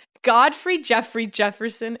 Godfrey Jeffrey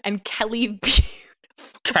Jefferson and Kelly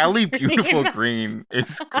Beautiful. Kelly Beautiful Green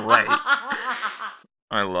is great.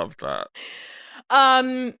 I love that.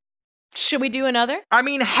 Should we do another? I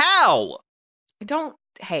mean, hell!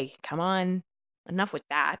 Hey, come on. Enough with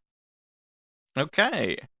that.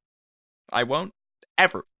 Okay. I won't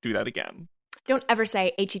ever do that again. Don't ever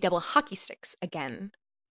say HE double hockey sticks again.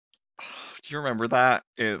 Do you remember that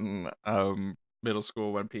in middle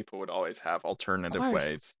school when people would always have alternative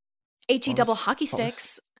ways? HE double hockey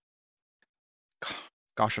sticks.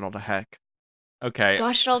 Gosh it all to heck. Okay.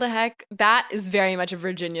 Gosh it all to heck. That is very much a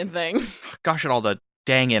Virginia thing. Gosh it all to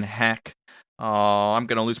dang in heck. Oh, I'm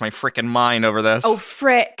gonna lose my freaking mind over this. Oh,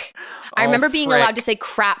 frick. I Oh, remember being frick. allowed to say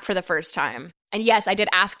crap for the first time. And yes, I did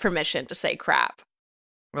ask permission to say crap.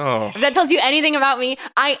 Oh. If that tells you anything about me,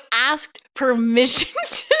 I asked permission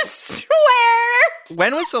to swear.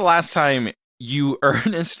 When was the last time you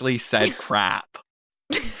earnestly said crap?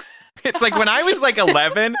 It's like when I was like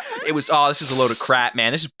 11, it was, oh, this is a load of crap,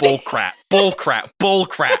 man. This is bull crap, bull crap, bull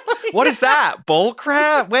crap. What is that? Bull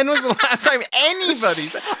crap? When was the last time anybody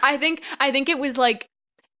said? I think it was like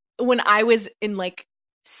when I was in like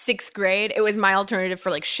 6th grade, it was my alternative for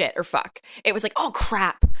like shit or fuck. It was like, oh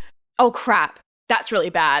crap. Oh crap. That's really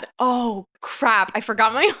bad. Oh crap. I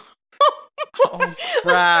forgot my Oh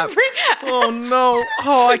crap. Oh no.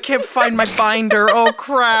 Oh, I can't find my binder. Oh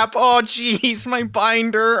crap. Oh jeez, my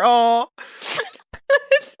binder. Oh.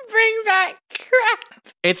 Let's bring back crap.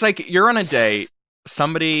 It's like you're on a date.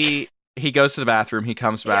 Somebody, he goes to the bathroom. He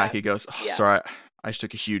comes back. He goes, oh, sorry, I just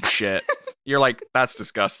took a huge shit. You're like, that's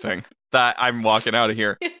disgusting. That I'm walking out of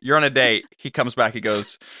here. You're on a date. He comes back. He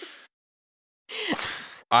goes,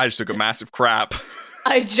 I just took a massive crap.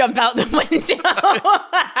 I jump out the window.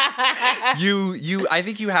 I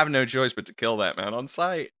think you have no choice but to kill that man on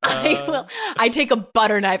sight. I will. I take a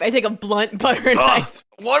butter knife. I take a blunt butter knife.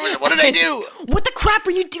 What did I do? What the crap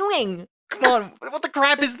are you doing? Come on. What the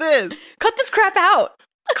crap is this? Cut this crap out.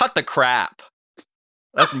 Cut the crap.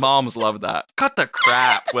 That's moms love that. Cut the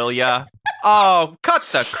crap, will ya? Oh, cut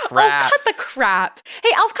the crap. Oh, cut the crap. Hey,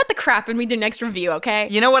 I'll cut the crap and read the next review, okay?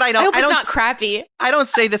 You know what? I hope it's don't not crappy. I don't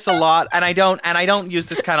say this a lot, and I don't use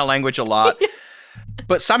this kind of language a lot.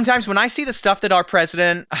 But sometimes when I see the stuff that our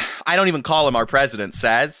president, I don't even call him our president,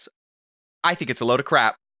 says, I think it's a load of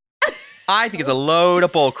crap. I think it's a load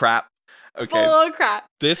of bull crap. Okay. Bull crap.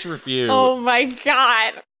 This review. Oh my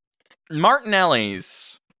God.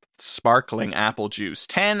 Martinelli's sparkling apple juice,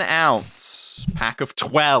 10-ounce pack of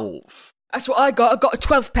 12. That's what I got. I got a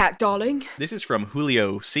 12 pack, darling. This is from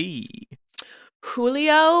Julio C.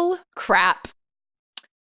 Julio crap.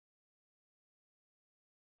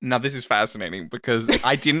 Now this is fascinating because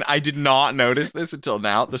I did not notice this until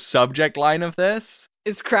now. The subject line of this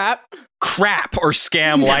is crap. Crap or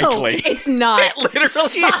scam likely. It's not. It literally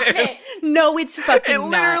Stop is. it. No, it's fucking not. It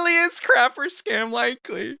literally is crap or scam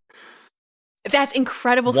likely. That's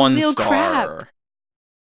incredible. 1 Julio star. crap.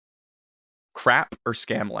 Crap or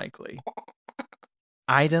scam likely.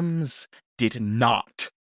 Items did not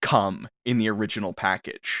come in the original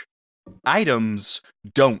package. Items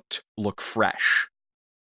don't look fresh.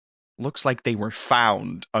 Looks like they were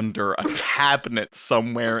found under a cabinet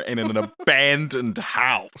somewhere in an abandoned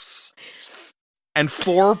house. And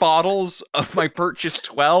 4 bottles of my purchase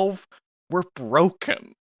 12 were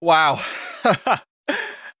broken. Wow.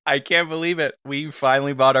 I can't believe it. We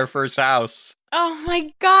finally bought our first house. Oh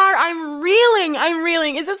my God, I'm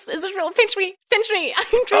reeling. Is this real? Pinch me.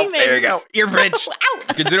 I'm dreaming. Oh, there you go. You're pinched. Ow.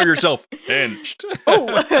 Consider yourself pinched.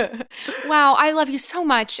 Oh. Wow, I love you so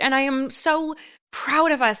much, and I am so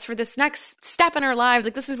proud of us for this next step in our lives.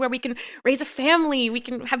 Like, this is where we can raise a family. We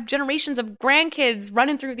can have generations of grandkids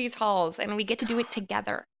running through these halls, and we get to do it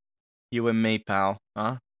together. You and me, pal.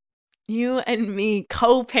 Huh? You and me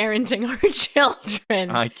co-parenting our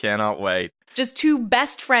children. I cannot wait. Just 2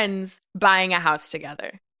 best friends buying a house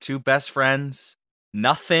together. 2 best friends.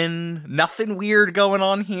 Nothing weird going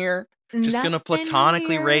on here. Just Nothing gonna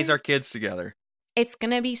platonically weird. raise our kids together. It's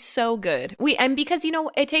gonna be so good. Because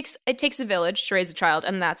it takes a village to raise a child,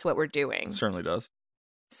 and that's what we're doing. Certainly does.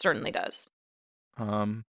 Certainly does.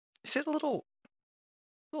 Is it a little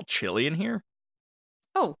chilly in here?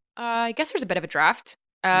 Oh, I guess there's a bit of a draft.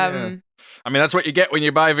 Yeah. I mean, that's what you get when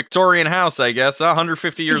you buy a Victorian house, I guess.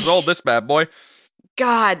 150 years old, this bad boy.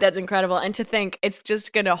 God, that's incredible. And to think it's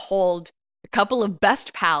just gonna hold a couple of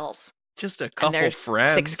best pals. Just a couple and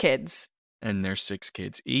friends. 6 kids. And there's 6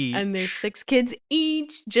 kids each. And there's 6 kids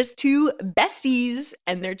each. Just 2 besties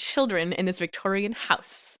and their children in this Victorian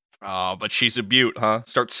house. Oh, but she's a beaut, huh?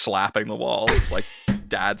 Start slapping the walls like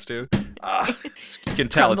dads do. You can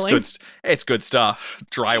tell it's good stuff.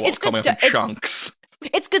 Drywall's coming up in chunks.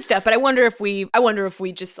 It's good stuff, but I wonder if we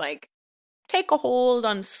just like take a hold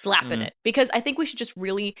on slapping it, because I think we should just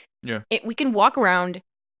really we can walk around.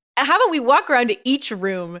 How about we walk around to each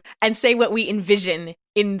room and say what we envision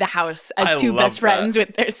in the house as 2 best friends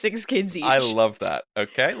with their 6 kids each. I love that.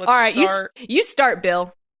 Okay, let's all right, start. You start,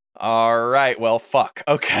 Bill. All right, well, fuck.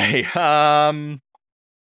 Okay,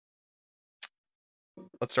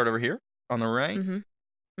 let's start over here on the right.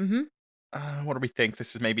 What do we think?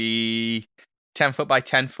 This is maybe 10 foot by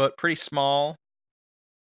 10 foot, pretty small.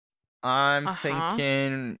 I'm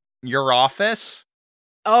thinking your office.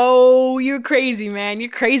 Oh, you're crazy, man.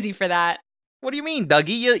 You're crazy for that. What do you mean,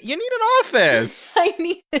 Dougie? You need an office.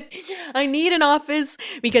 I need an office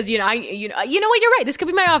because you know what, you're right. This could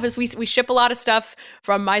be my office. We ship a lot of stuff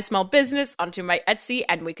from my small business onto my Etsy,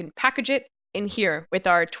 and we can package it in here with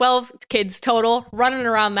our 12 kids total running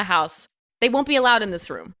around the house. They won't be allowed in this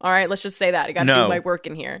room. All right, let's just say that. I got to do my work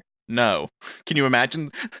in here. No. Can you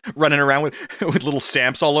imagine running around with little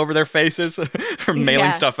stamps all over their faces from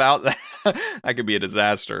mailing stuff out? That could be a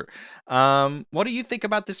disaster. What do you think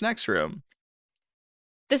about this next room?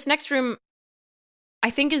 This next room, I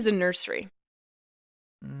think, is the nursery.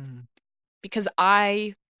 Because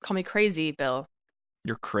call me crazy, Bill.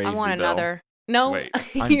 You're crazy, I want Bill. another. No, Wait,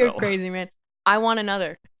 you're Bill. crazy, man. I want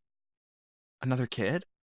another. Another kid?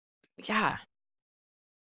 Yeah.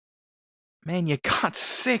 Man, you got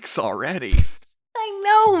 6 already. I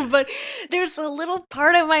know, but there's a little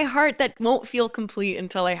part of my heart that won't feel complete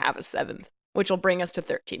until I have a 7th, which will bring us to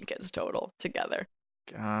 13 kids total together.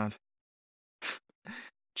 God.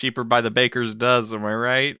 Cheaper by the baker's dozen, am I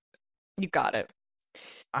right? You got it.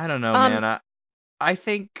 I don't know, man. I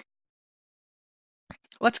think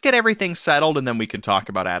let's get everything settled and then we can talk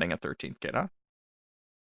about adding a 13th kid, huh?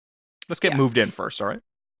 Let's get moved in first, all right?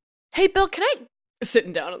 Hey, Bill, can I...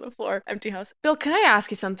 Sitting down on the floor, empty house. Bill, can I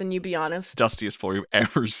ask you something? You be honest. Dustiest floor you've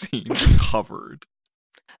ever seen. Covered.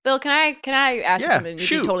 Bill, can I ask you something? You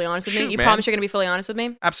be totally honest with me. You promise you're gonna be fully honest with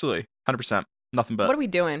me? Absolutely, 100%. Nothing but. What are we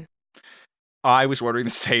doing? I was wondering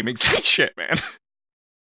the same exact shit, man.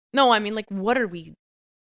 No, I mean, like, what are we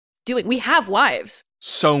doing? We have wives.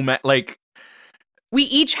 So like. We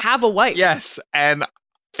each have a wife. Yes, and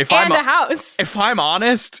a house. If I'm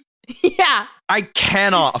honest, yeah, I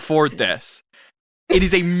cannot afford this. It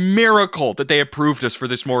is a miracle that they approved us for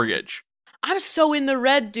this mortgage. I'm so in the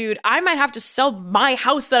red, dude. I might have to sell my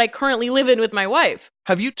house that I currently live in with my wife.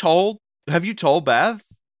 Have you told Beth?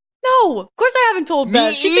 No, of course I haven't told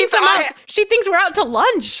Beth. She thinks we're out to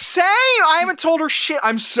lunch. Same. I haven't told her shit.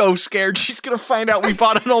 I'm so scared she's gonna find out we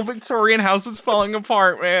bought an old Victorian house that's falling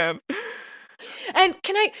apart, man. And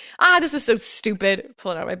this is so stupid.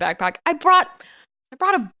 Pulling out my backpack. I brought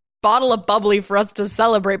a bottle of bubbly for us to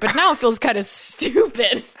celebrate, but now it feels kind of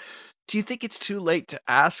stupid. Do you think it's too late to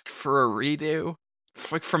ask for a redo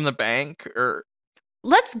from the bank, or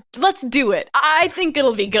let's do it? I think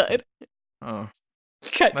it'll be good. Oh,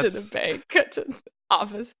 cut to the bank, cut to the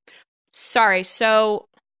office. Sorry, so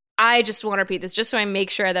I just want to repeat this just so I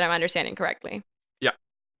make sure that I'm understanding correctly. Yeah.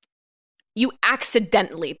 You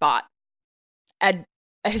accidentally bought a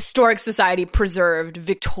historic society preserved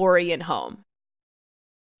Victorian home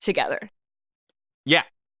together. Yeah.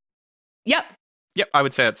 Yep, I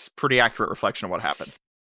would say that's a pretty accurate reflection of what happened.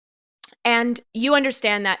 And you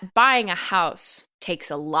understand that buying a house takes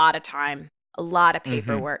a lot of time, a lot of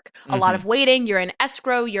paperwork, a lot of waiting. You're in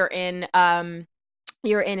escrow, you're in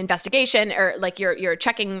investigation, or like you're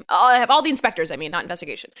checking. I have all the inspectors. I mean, not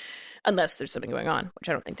investigation, unless there's something going on, which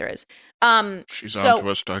I don't think there is. She's on to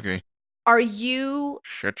us, Dougie. Are you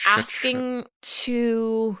asking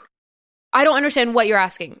to... I don't understand what you're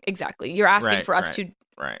asking exactly. You're asking for us to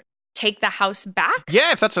take the house back?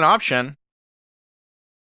 Yeah, if that's an option.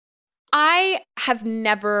 I have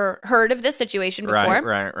never heard of this situation before.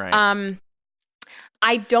 Right.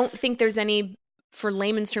 I don't think there's any, for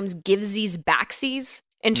layman's terms, givesies backsies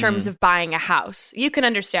in terms of buying a house. You can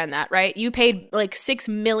understand that, right? You paid like $6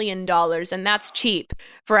 million, and that's cheap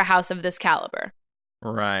for a house of this caliber.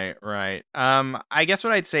 Right. I guess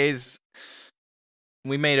what I'd say is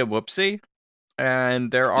we made a whoopsie,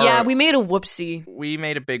 and we made a whoopsie. We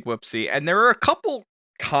made a big whoopsie, and there are a couple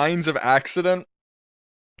kinds of accident.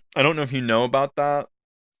 I don't know if you know about that.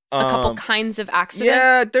 A couple kinds of accident?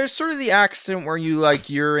 Yeah, there's sort of the accident where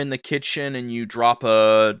you're in the kitchen and you drop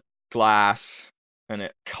a glass and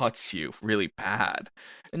it cuts you really bad.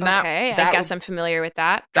 And I guess I'm familiar with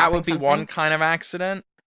that. That would be one kind of accident.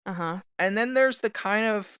 Uh-huh. And then there's the kind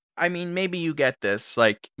of, I mean, maybe you get this,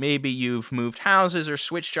 like maybe you've moved houses or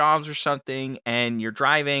switched jobs or something, and you're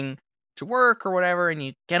driving to work or whatever, and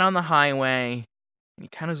you get on the highway and you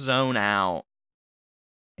kind of zone out,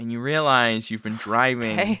 and you realize you've been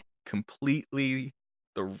driving completely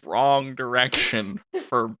the wrong direction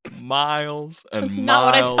for miles and That's miles. Not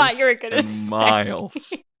what I thought you were gonna say.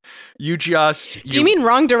 Miles. You just. Do you mean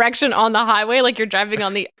wrong direction on the highway, like you're driving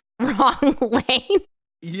on the wrong lane?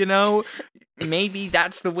 You know, maybe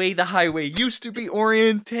that's the way the highway used to be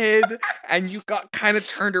oriented, and you got kind of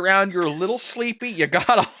turned around. You're a little sleepy. You got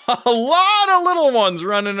a lot of little ones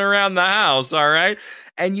running around the house, all right?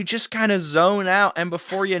 And you just kind of zone out, and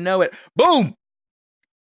before you know it, boom!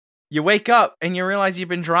 You wake up and you realize you've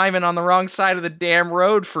been driving on the wrong side of the damn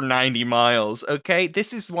road for 90 miles, okay?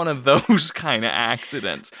 This is one of those kind of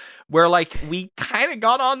accidents where, like, we kind of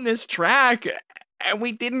got on this track and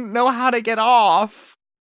we didn't know how to get off.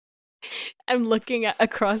 I'm looking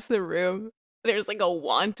across the room. There's like a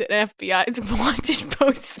wanted FBI wanted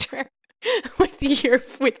poster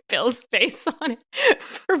with Bill's face on it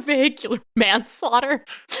for vehicular manslaughter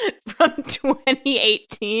from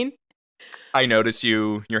 2018. I notice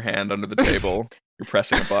your hand under the table. You're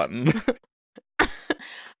pressing a button.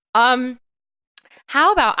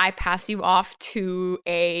 How about I pass you off to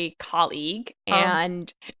a colleague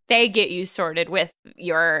and they get you sorted with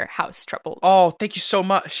your house troubles? Oh, thank you so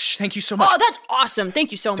much. Thank you so much. Oh, that's awesome.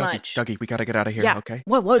 Thank you so much. Dougie, we gotta get out of here, yeah. Okay?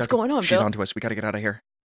 What's Dougie, going on, She's Bill? onto us. We gotta get out of here.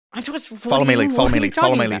 Follow my lead. Follow my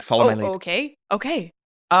lead. Okay.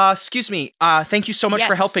 Excuse me. Thank you so much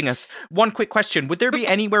for helping us. One quick question: would there be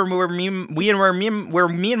anywhere where me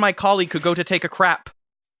and my colleague could go to take a crap?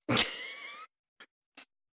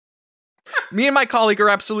 Me and my colleague are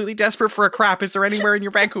absolutely desperate for a crap. Is there anywhere in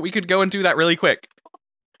your banquet we could go and do that really quick?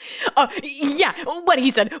 Yeah, what he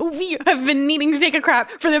said. We have been needing to take a crap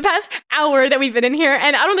for the past hour that we've been in here,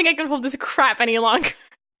 and I don't think I can hold this crap any longer.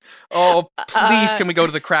 Oh, please, can we go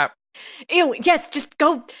to the crap? Ew, yes, just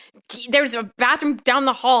go. There's a bathroom down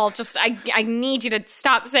the hall. Just, I need you to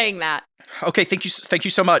stop saying that. Okay, thank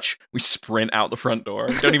you so much. We sprint out the front door.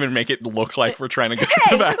 Don't even make it look like we're trying to go to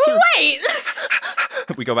the bathroom. Wait!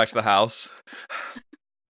 We go back to the house.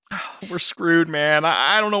 We're screwed, man.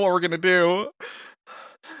 I don't know what we're gonna do.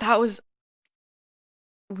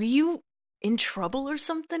 Were you in trouble or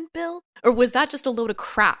something, Bill? Or was that just a load of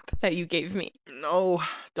crap that you gave me? No,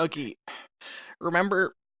 Dougie.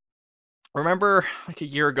 Remember like a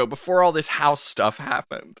year ago, before all this house stuff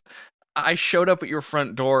happened, I showed up at your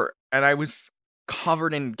front door and I was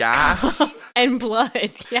covered in gas. And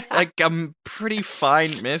blood, yeah. Like a pretty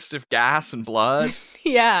fine mist of gas and blood.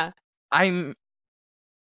 Yeah. Remember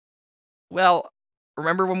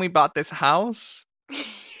when we bought this house?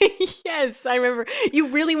 Yes, I remember. You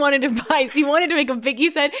really wanted to make a big, you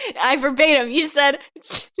said, I verbatim, you said,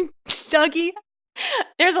 Dougie,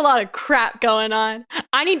 there's a lot of crap going on.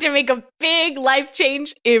 I need to make a big life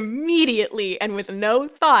change immediately and with no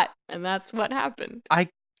thought. And that's what happened. I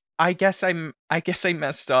guess I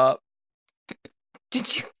messed up.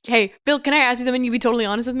 Did you? Hey, Bill, can I ask you something? You be totally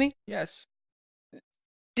honest with me? Yes.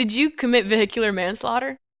 Did you commit vehicular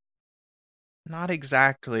manslaughter? Not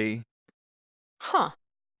exactly. Huh.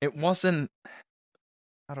 It wasn't.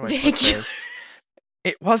 How do I put this?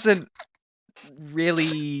 It wasn't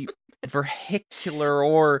really vehicular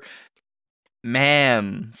or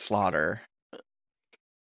manslaughter.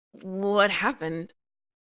 What happened?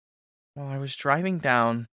 Well, I was driving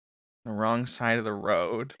down the wrong side of the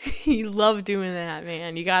road. You love doing that,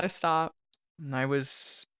 man. You gotta stop. And I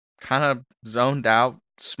was kind of zoned out,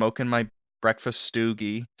 smoking my breakfast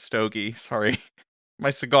stogie, sorry. My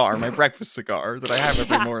breakfast cigar that I have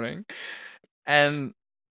every morning. And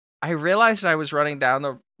I realized I was driving down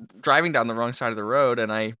the wrong side of the road,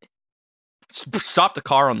 and I stopped the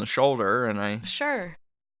car on the shoulder, and I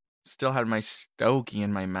still had my stogie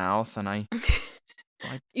in my mouth, and I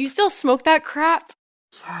You still smoke that crap?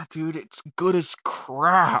 Yeah, dude, it's good as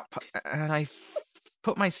crap. And I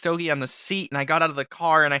put my stogie on the seat, and I got out of the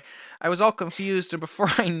car, and I was all confused, and before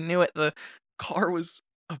I knew it, the car was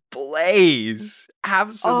ablaze.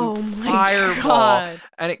 Absolute fireball. God.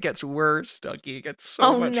 And it gets worse, Dougie. It gets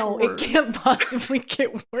so much worse. It can't possibly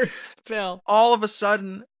get worse, Phil. All of a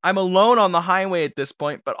sudden, I'm alone on the highway at this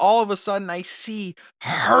point, but all of a sudden I see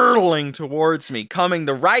hurtling towards me, coming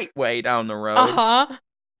the right way down the road. Uh-huh.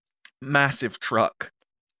 Massive truck.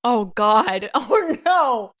 Oh, God. Oh,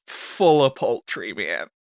 no. Full of poultry, man.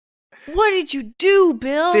 What did you do,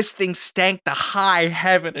 Bill? This thing stank to high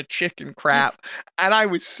heaven of chicken crap, and I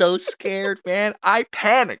was so scared, man. I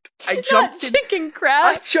panicked. I jumped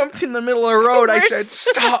in the middle of the road. I said,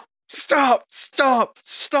 stop.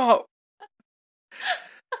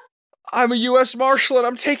 I'm a U.S. Marshal, and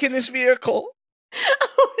I'm taking this vehicle.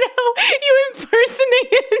 Oh, no. You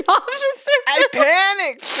impersonated an officer. I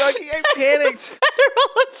panicked, Dougie. I panicked. Federal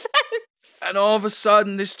offense. And all of a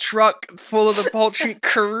sudden, this truck full of the poultry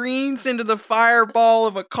careens into the fireball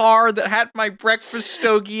of a car that had my breakfast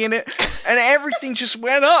stogie in it. And everything just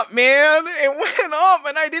went up, man. It went up,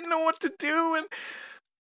 and I didn't know what to do. And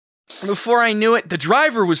before I knew it, the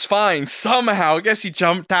driver was fine somehow. I guess he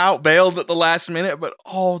jumped out, bailed at the last minute. But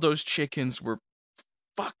all those chickens were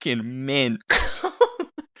fucking mint.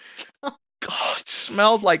 God, it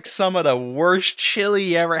smelled like some of the worst chili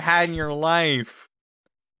you ever had in your life.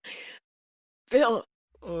 Bill,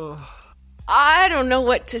 I don't know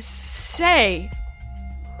what to say.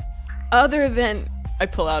 Other than I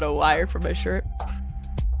pull out a wire from my shirt.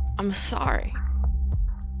 I'm sorry.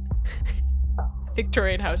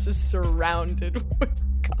 Victorian house is surrounded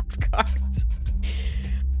with cop cars.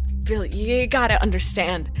 Billy, you gotta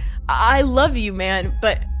understand. I love you, man,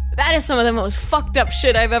 but that is some of the most fucked up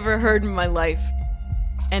shit I've ever heard in my life.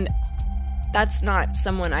 And that's not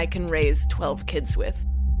someone I can raise 12 kids with.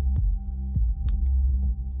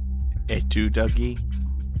 Et tu, Dougie?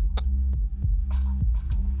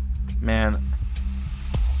 Man,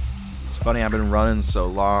 it's funny, I've been running so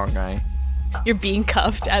long, You're being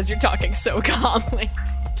cuffed as you're talking so calmly.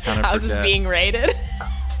 House is being raided.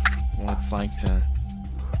 What it's like to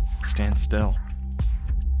stand still.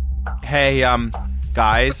 Hey,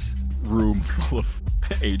 guys. Room full of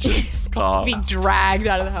agents. Be dragged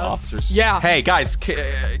out of the house. Officers. Yeah. Hey, guys,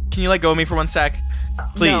 can you let go of me for 1 sec?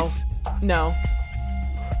 Please. No.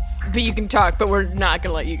 But you can talk, but we're not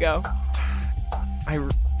gonna let you go.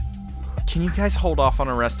 Can you guys hold off on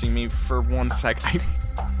arresting me for 1 sec? I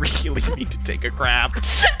really need to take a crap.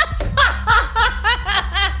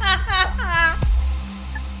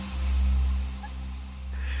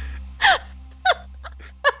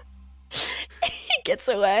 He gets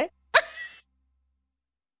away.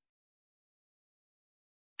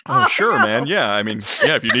 Oh, sure, man. Yeah, I mean,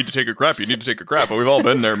 yeah, if you need to take a crap, you need to take a crap. But we've all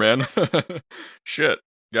been there, man. Shit.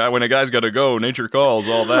 When a guy's got to go, nature calls,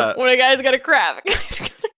 all that. When a guy's got a crap.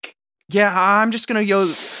 Yeah, I'm just going to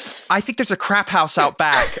I think there's a crap house out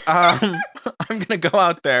back. I'm going to go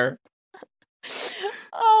out there.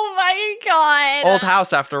 Oh, my God. Old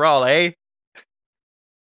house, after all, eh?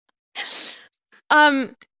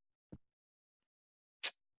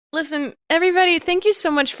 Listen, everybody, thank you so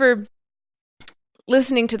much for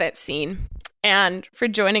listening to that scene and for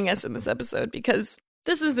joining us in this episode, because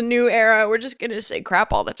this is the new era. We're just going to say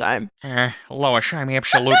crap all the time. Lois, I'm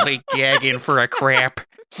absolutely gagging for a crap.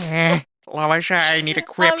 Lois, I need a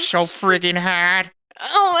crap so friggin' hard.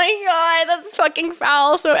 Oh my God, that's fucking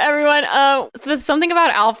foul. So everyone, something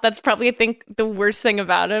about Alf that's probably, I think, the worst thing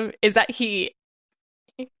about him is that he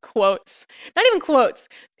quotes, not even quotes,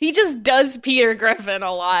 he just does Peter Griffin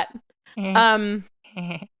a lot.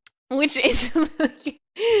 Which is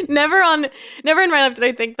never in my life did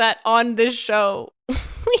I think that on this show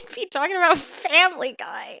we'd be talking about Family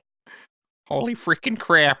Guy. Holy freaking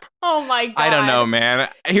crap. Oh my God. I don't know, man.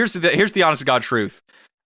 Here's the honest to God truth.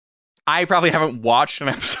 I probably haven't watched an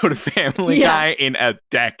episode of Family Guy in a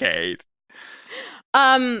decade.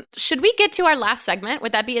 Should we get to our last segment?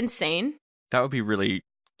 Would that be insane? That would be really...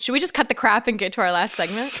 Should we just cut the crap and get to our last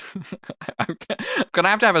segment? I'm gonna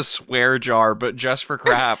have to have a swear jar, but just for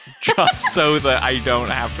crap, just so that I don't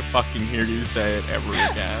have to fucking hear you say it ever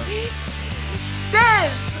again.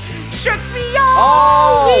 This shook me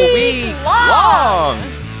all week long.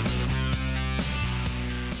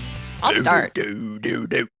 I'll start.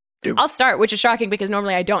 I'll start, which is shocking because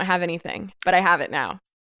normally I don't have anything, but I have it now.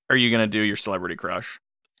 Are you gonna do your celebrity crush?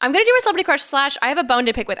 I'm gonna do my celebrity crush / I have a bone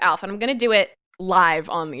to pick with Alf, and I'm gonna do it live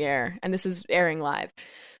on the air, and this is airing live.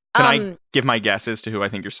 Can I give my guess as to who I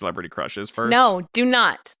think your celebrity crush is first? No, do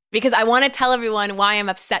not, because I want to tell everyone why I'm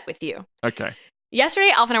upset with you. Okay.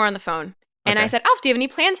 Yesterday, Alf and I were on the phone, and I said, Alf, do you have any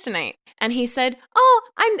plans tonight? And he said, oh,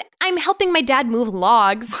 I'm helping my dad move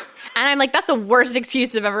logs. And I'm like, that's the worst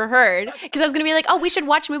excuse I've ever heard. Because I was going to be like, oh, we should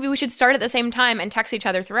watch a movie. We should start at the same time and text each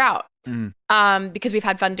other throughout. Because we've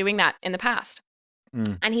had fun doing that in the past.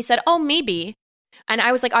 And he said, oh, maybe. And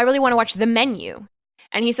I was like, I really want to watch The Menu.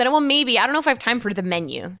 And he said, oh, well, maybe. I don't know if I have time for The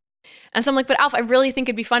Menu. And so I'm like, but Alf, I really think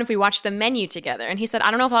it'd be fun if we watched The Menu together. And he said,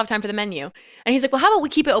 I don't know if I'll have time for The Menu. And he's like, well, how about we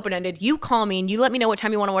keep it open-ended? You call me and you let me know what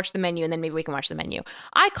time you want to watch The Menu, and then maybe we can watch The Menu.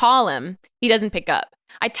 I call him. He doesn't pick up.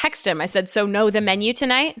 I text him. I said, so no The Menu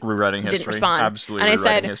tonight? Rewriting history. Didn't respond. Absolutely.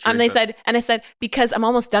 And I said, because I'm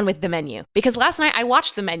almost done with The Menu. Because last night I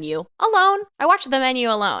watched The Menu alone. I watched The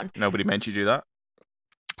Menu alone. Nobody meant you do that?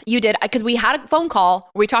 You did, because we had a phone call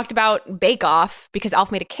where we talked about Bake Off because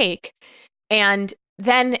Alf made a cake, and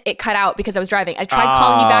then it cut out because I was driving. I tried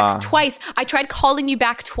calling you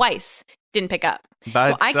back twice. Didn't pick up. But,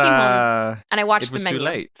 so I came home and I watched The Menu. It was too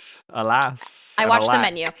late. Alas. I watched The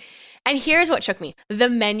Menu. And here's what shook me. The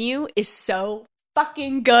Menu is so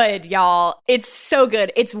fucking good, y'all. It's so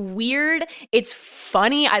good. It's weird. It's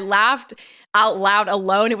funny. I laughed out loud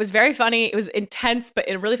alone. It was very funny. It was intense, but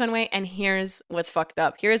in a really fun way. And here's what's fucked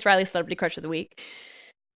up. Here's Riley's Celebrity Crush of the Week.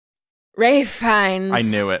 Ralph Fiennes. I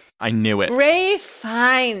knew it. Ralph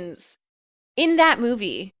Fiennes in that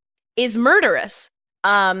movie is murderous.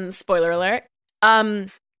 Spoiler alert.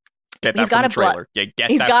 Get that He's from got the a trailer. Yeah, get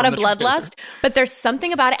He's that got from a the trailer. bloodlust, but there's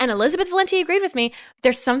something about it. And Elizabeth Valenti agreed with me.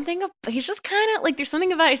 There's something. He's just kind of like there's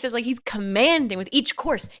something about it. It's just like he's commanding with each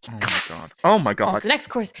course. Oh my god. The next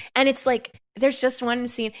course, and it's like there's just one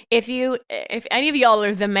scene. If any of y'all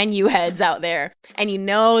are the menu heads out there, and you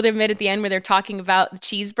know the bit at the end where they're talking about the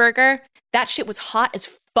cheeseburger, that shit was hot as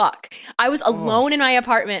fuck. I was alone in my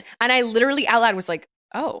apartment, and I literally out loud was like,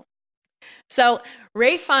 "Oh." So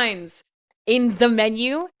Ray Fiennes in the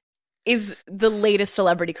menu is the latest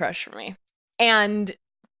celebrity crush for me. And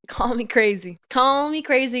call me crazy. Call me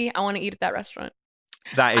crazy. I want to eat at that restaurant.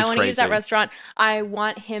 That is I want to eat at that restaurant. I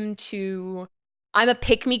want him to... I'm a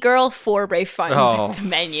pick-me girl for Ray Fiennes in the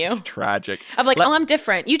menu. Tragic. Of like, I'm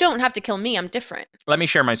different. You don't have to kill me. I'm different. Let me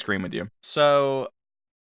share my screen with you. So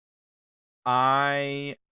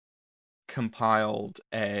I compiled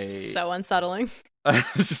a... So unsettling.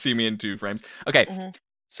 to see me in 2 frames. Okay.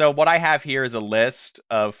 So what I have here is a list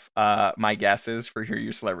of my guesses for who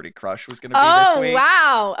your celebrity crush was going to be this week. Oh,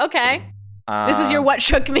 wow. Okay. This is your what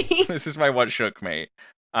shook me. This is my what shook me.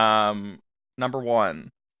 Number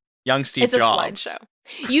 1, young Steve Jobs. It's a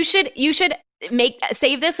slideshow. You should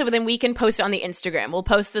save this so then we can post it on the Instagram. We'll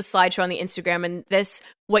post the slideshow on the Instagram, and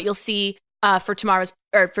what you'll see for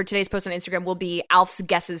today's post on Instagram will be Alf's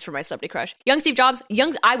guesses for my celebrity crush. Young Steve Jobs.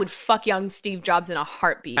 I would fuck young Steve Jobs in a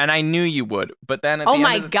heartbeat. And I knew you would, but then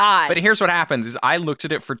God. But here's what happens is I looked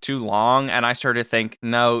at it for too long and I started to think,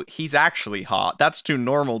 no, he's actually hot. That's too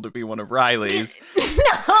normal to be one of Riley's.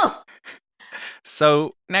 No.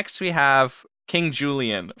 So next we have King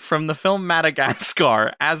Julian from the film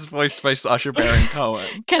Madagascar, as voiced by Sacha Baron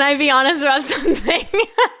Cohen. Can I be honest about something?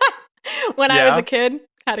 When I was a kid,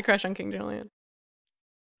 had a crush on King Julian.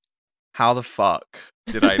 How the fuck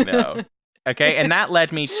did I know? Okay, and that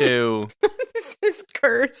led me to... This is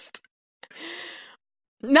cursed.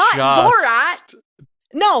 Not Borat.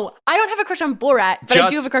 No, I don't have a crush on Borat, but I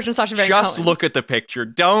do have a crush on Sacha Baron Cohen. Just look at the picture.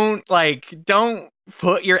 Don't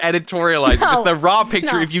put your editorializing. Just the raw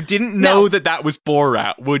picture. If you didn't know that was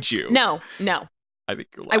Borat, would you? No. I think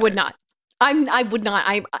you're lying. I would not. I would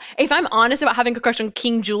not. If I'm honest about having a crush on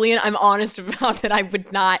King Julian, I'm honest about that I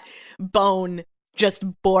would not bone just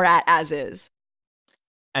Borat as is.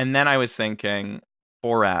 And then I was thinking,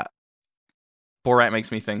 Borat. Borat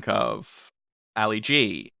makes me think of Ali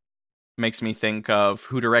G. Makes me think of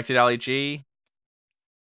who directed Ali G?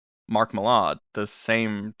 Mark Millar, the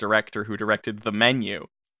same director who directed The Menu.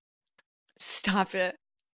 Stop it.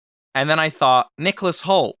 And then I thought, Nicholas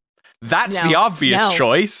Hoult. That's the obvious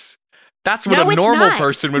choice. That's what a normal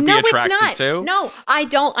person would be attracted to. No, I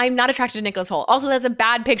don't. I'm not attracted to Nicholas Hoult. Also, that's a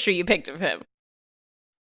bad picture you picked of him.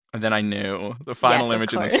 And then I knew the final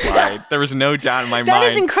image in the slide. There was no doubt in my mind. That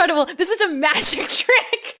is incredible. This is a magic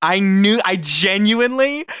trick. I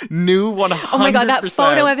genuinely knew 100%. Oh my God, that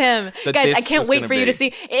photo of him. Guys, I can't wait for you to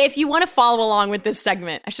see. If you want to follow along with this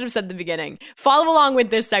segment, I should have said at the beginning, follow along with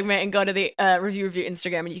this segment and go to the review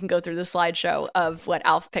Instagram, and you can go through the slideshow of what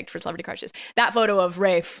Alf picked for celebrity crushes. That photo of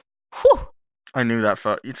Rafe. Whew. I knew that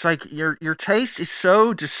photo. It's like your taste is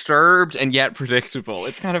so disturbed and yet predictable.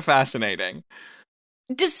 It's kind of fascinating.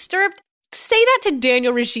 Disturbed. Say that to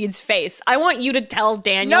Daniel Rashid's face. I want you to tell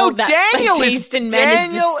Daniel that Daniel my taste in men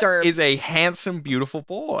is disturbed. Is a handsome, beautiful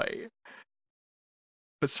boy.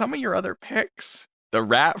 But some of your other picks, the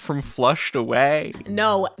rat from Flushed Away.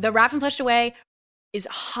 No, the rat from Flushed Away is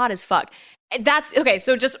hot as fuck. That's okay.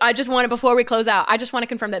 So I just want to, before we close out, I just want to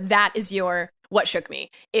confirm that is your what shook me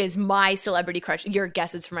is my celebrity crush. Your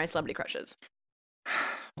guesses for my celebrity crushes.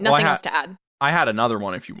 Nothing else to add. I had another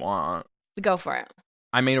one if you want. Go for it.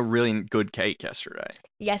 I made a really good cake yesterday.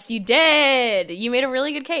 Yes, you did. You made a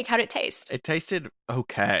really good cake. How'd it taste? It tasted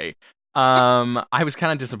okay. I was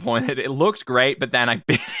kind of disappointed. It looked great, but then I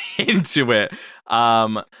bit into it.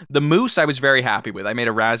 The mousse I was very happy with. I made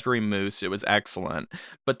a raspberry mousse. It was excellent.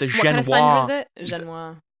 But the What kind of sponge was it?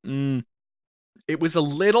 Genoise. It was a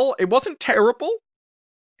little, it wasn't terrible.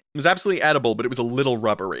 It was absolutely edible, but it was a little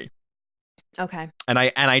rubbery. Okay. And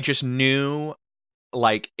I just knew,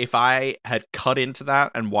 like, if I had cut into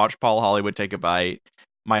that and watched Paul Hollywood take a bite,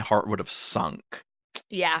 my heart would have sunk.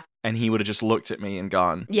 Yeah. And he would have just looked at me and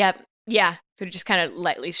gone. Yep. Yeah. He would have just kind of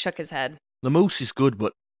lightly shook his head. The mousse is good,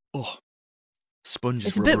 but sponge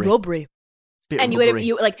is it's rubbery. A bit rubbery. And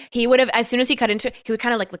he would have, as soon as he cut into it, he would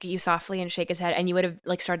kind of like look at you softly and shake his head, and you would have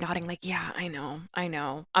like started nodding, like, yeah, I know,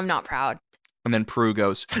 I'm not proud. And then Prue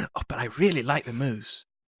goes, oh, but I really like the mousse.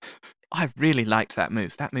 I really liked that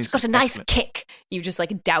mousse. That mousse it's got a nice kick. You just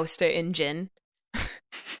like doused it in gin.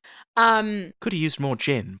 Could have used more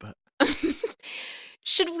gin, but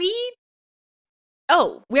should we?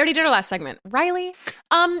 Oh, we already did our last segment. Riley,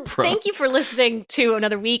 thank you for listening to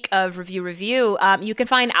another week of Review. You can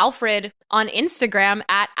find Alfred on Instagram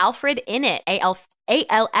at AlfredInnit, ALFREDINNIT.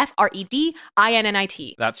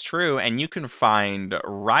 That's true. And you can find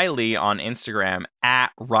Riley on Instagram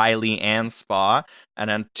at RileyAnspa and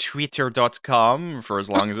on Twitter.com for as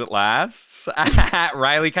long as it lasts at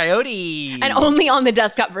Riley Coyote. And only on the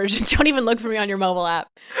desktop version. Don't even look for me on your mobile app.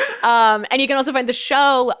 And you can also find the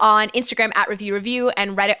show on Instagram at Review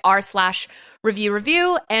and Reddit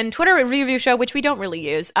r/Review and Twitter Review Show, which we don't really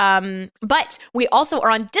use. But we also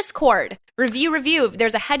are on Discord. Review.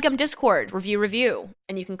 There's a HeadGum Discord, Review,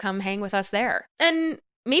 and you can come hang with us there. And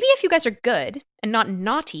maybe if you guys are good and not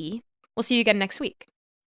naughty, we'll see you again next week.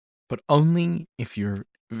 But only if you're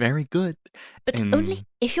very good. But only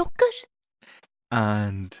if you're good.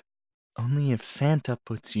 And only if Santa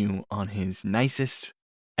puts you on his nicest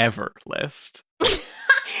ever list.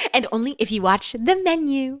 And only if you watch the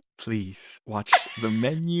menu. Please watch the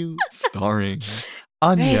menu starring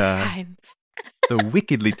Anya, the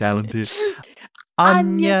wickedly talented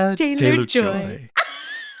Anya Taylor-Joy.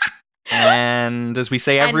 And as we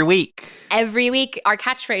say every week, our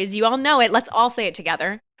catchphrase, you all know it. Let's all say it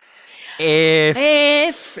together.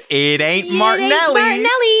 If it ain't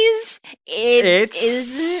Martinelli's, it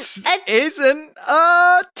isn't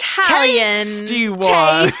a tasty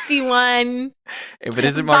one. If it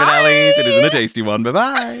isn't Martinelli's, it isn't a tasty one.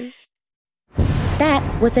 Bye-bye.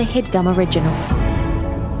 That was a HeadGum original.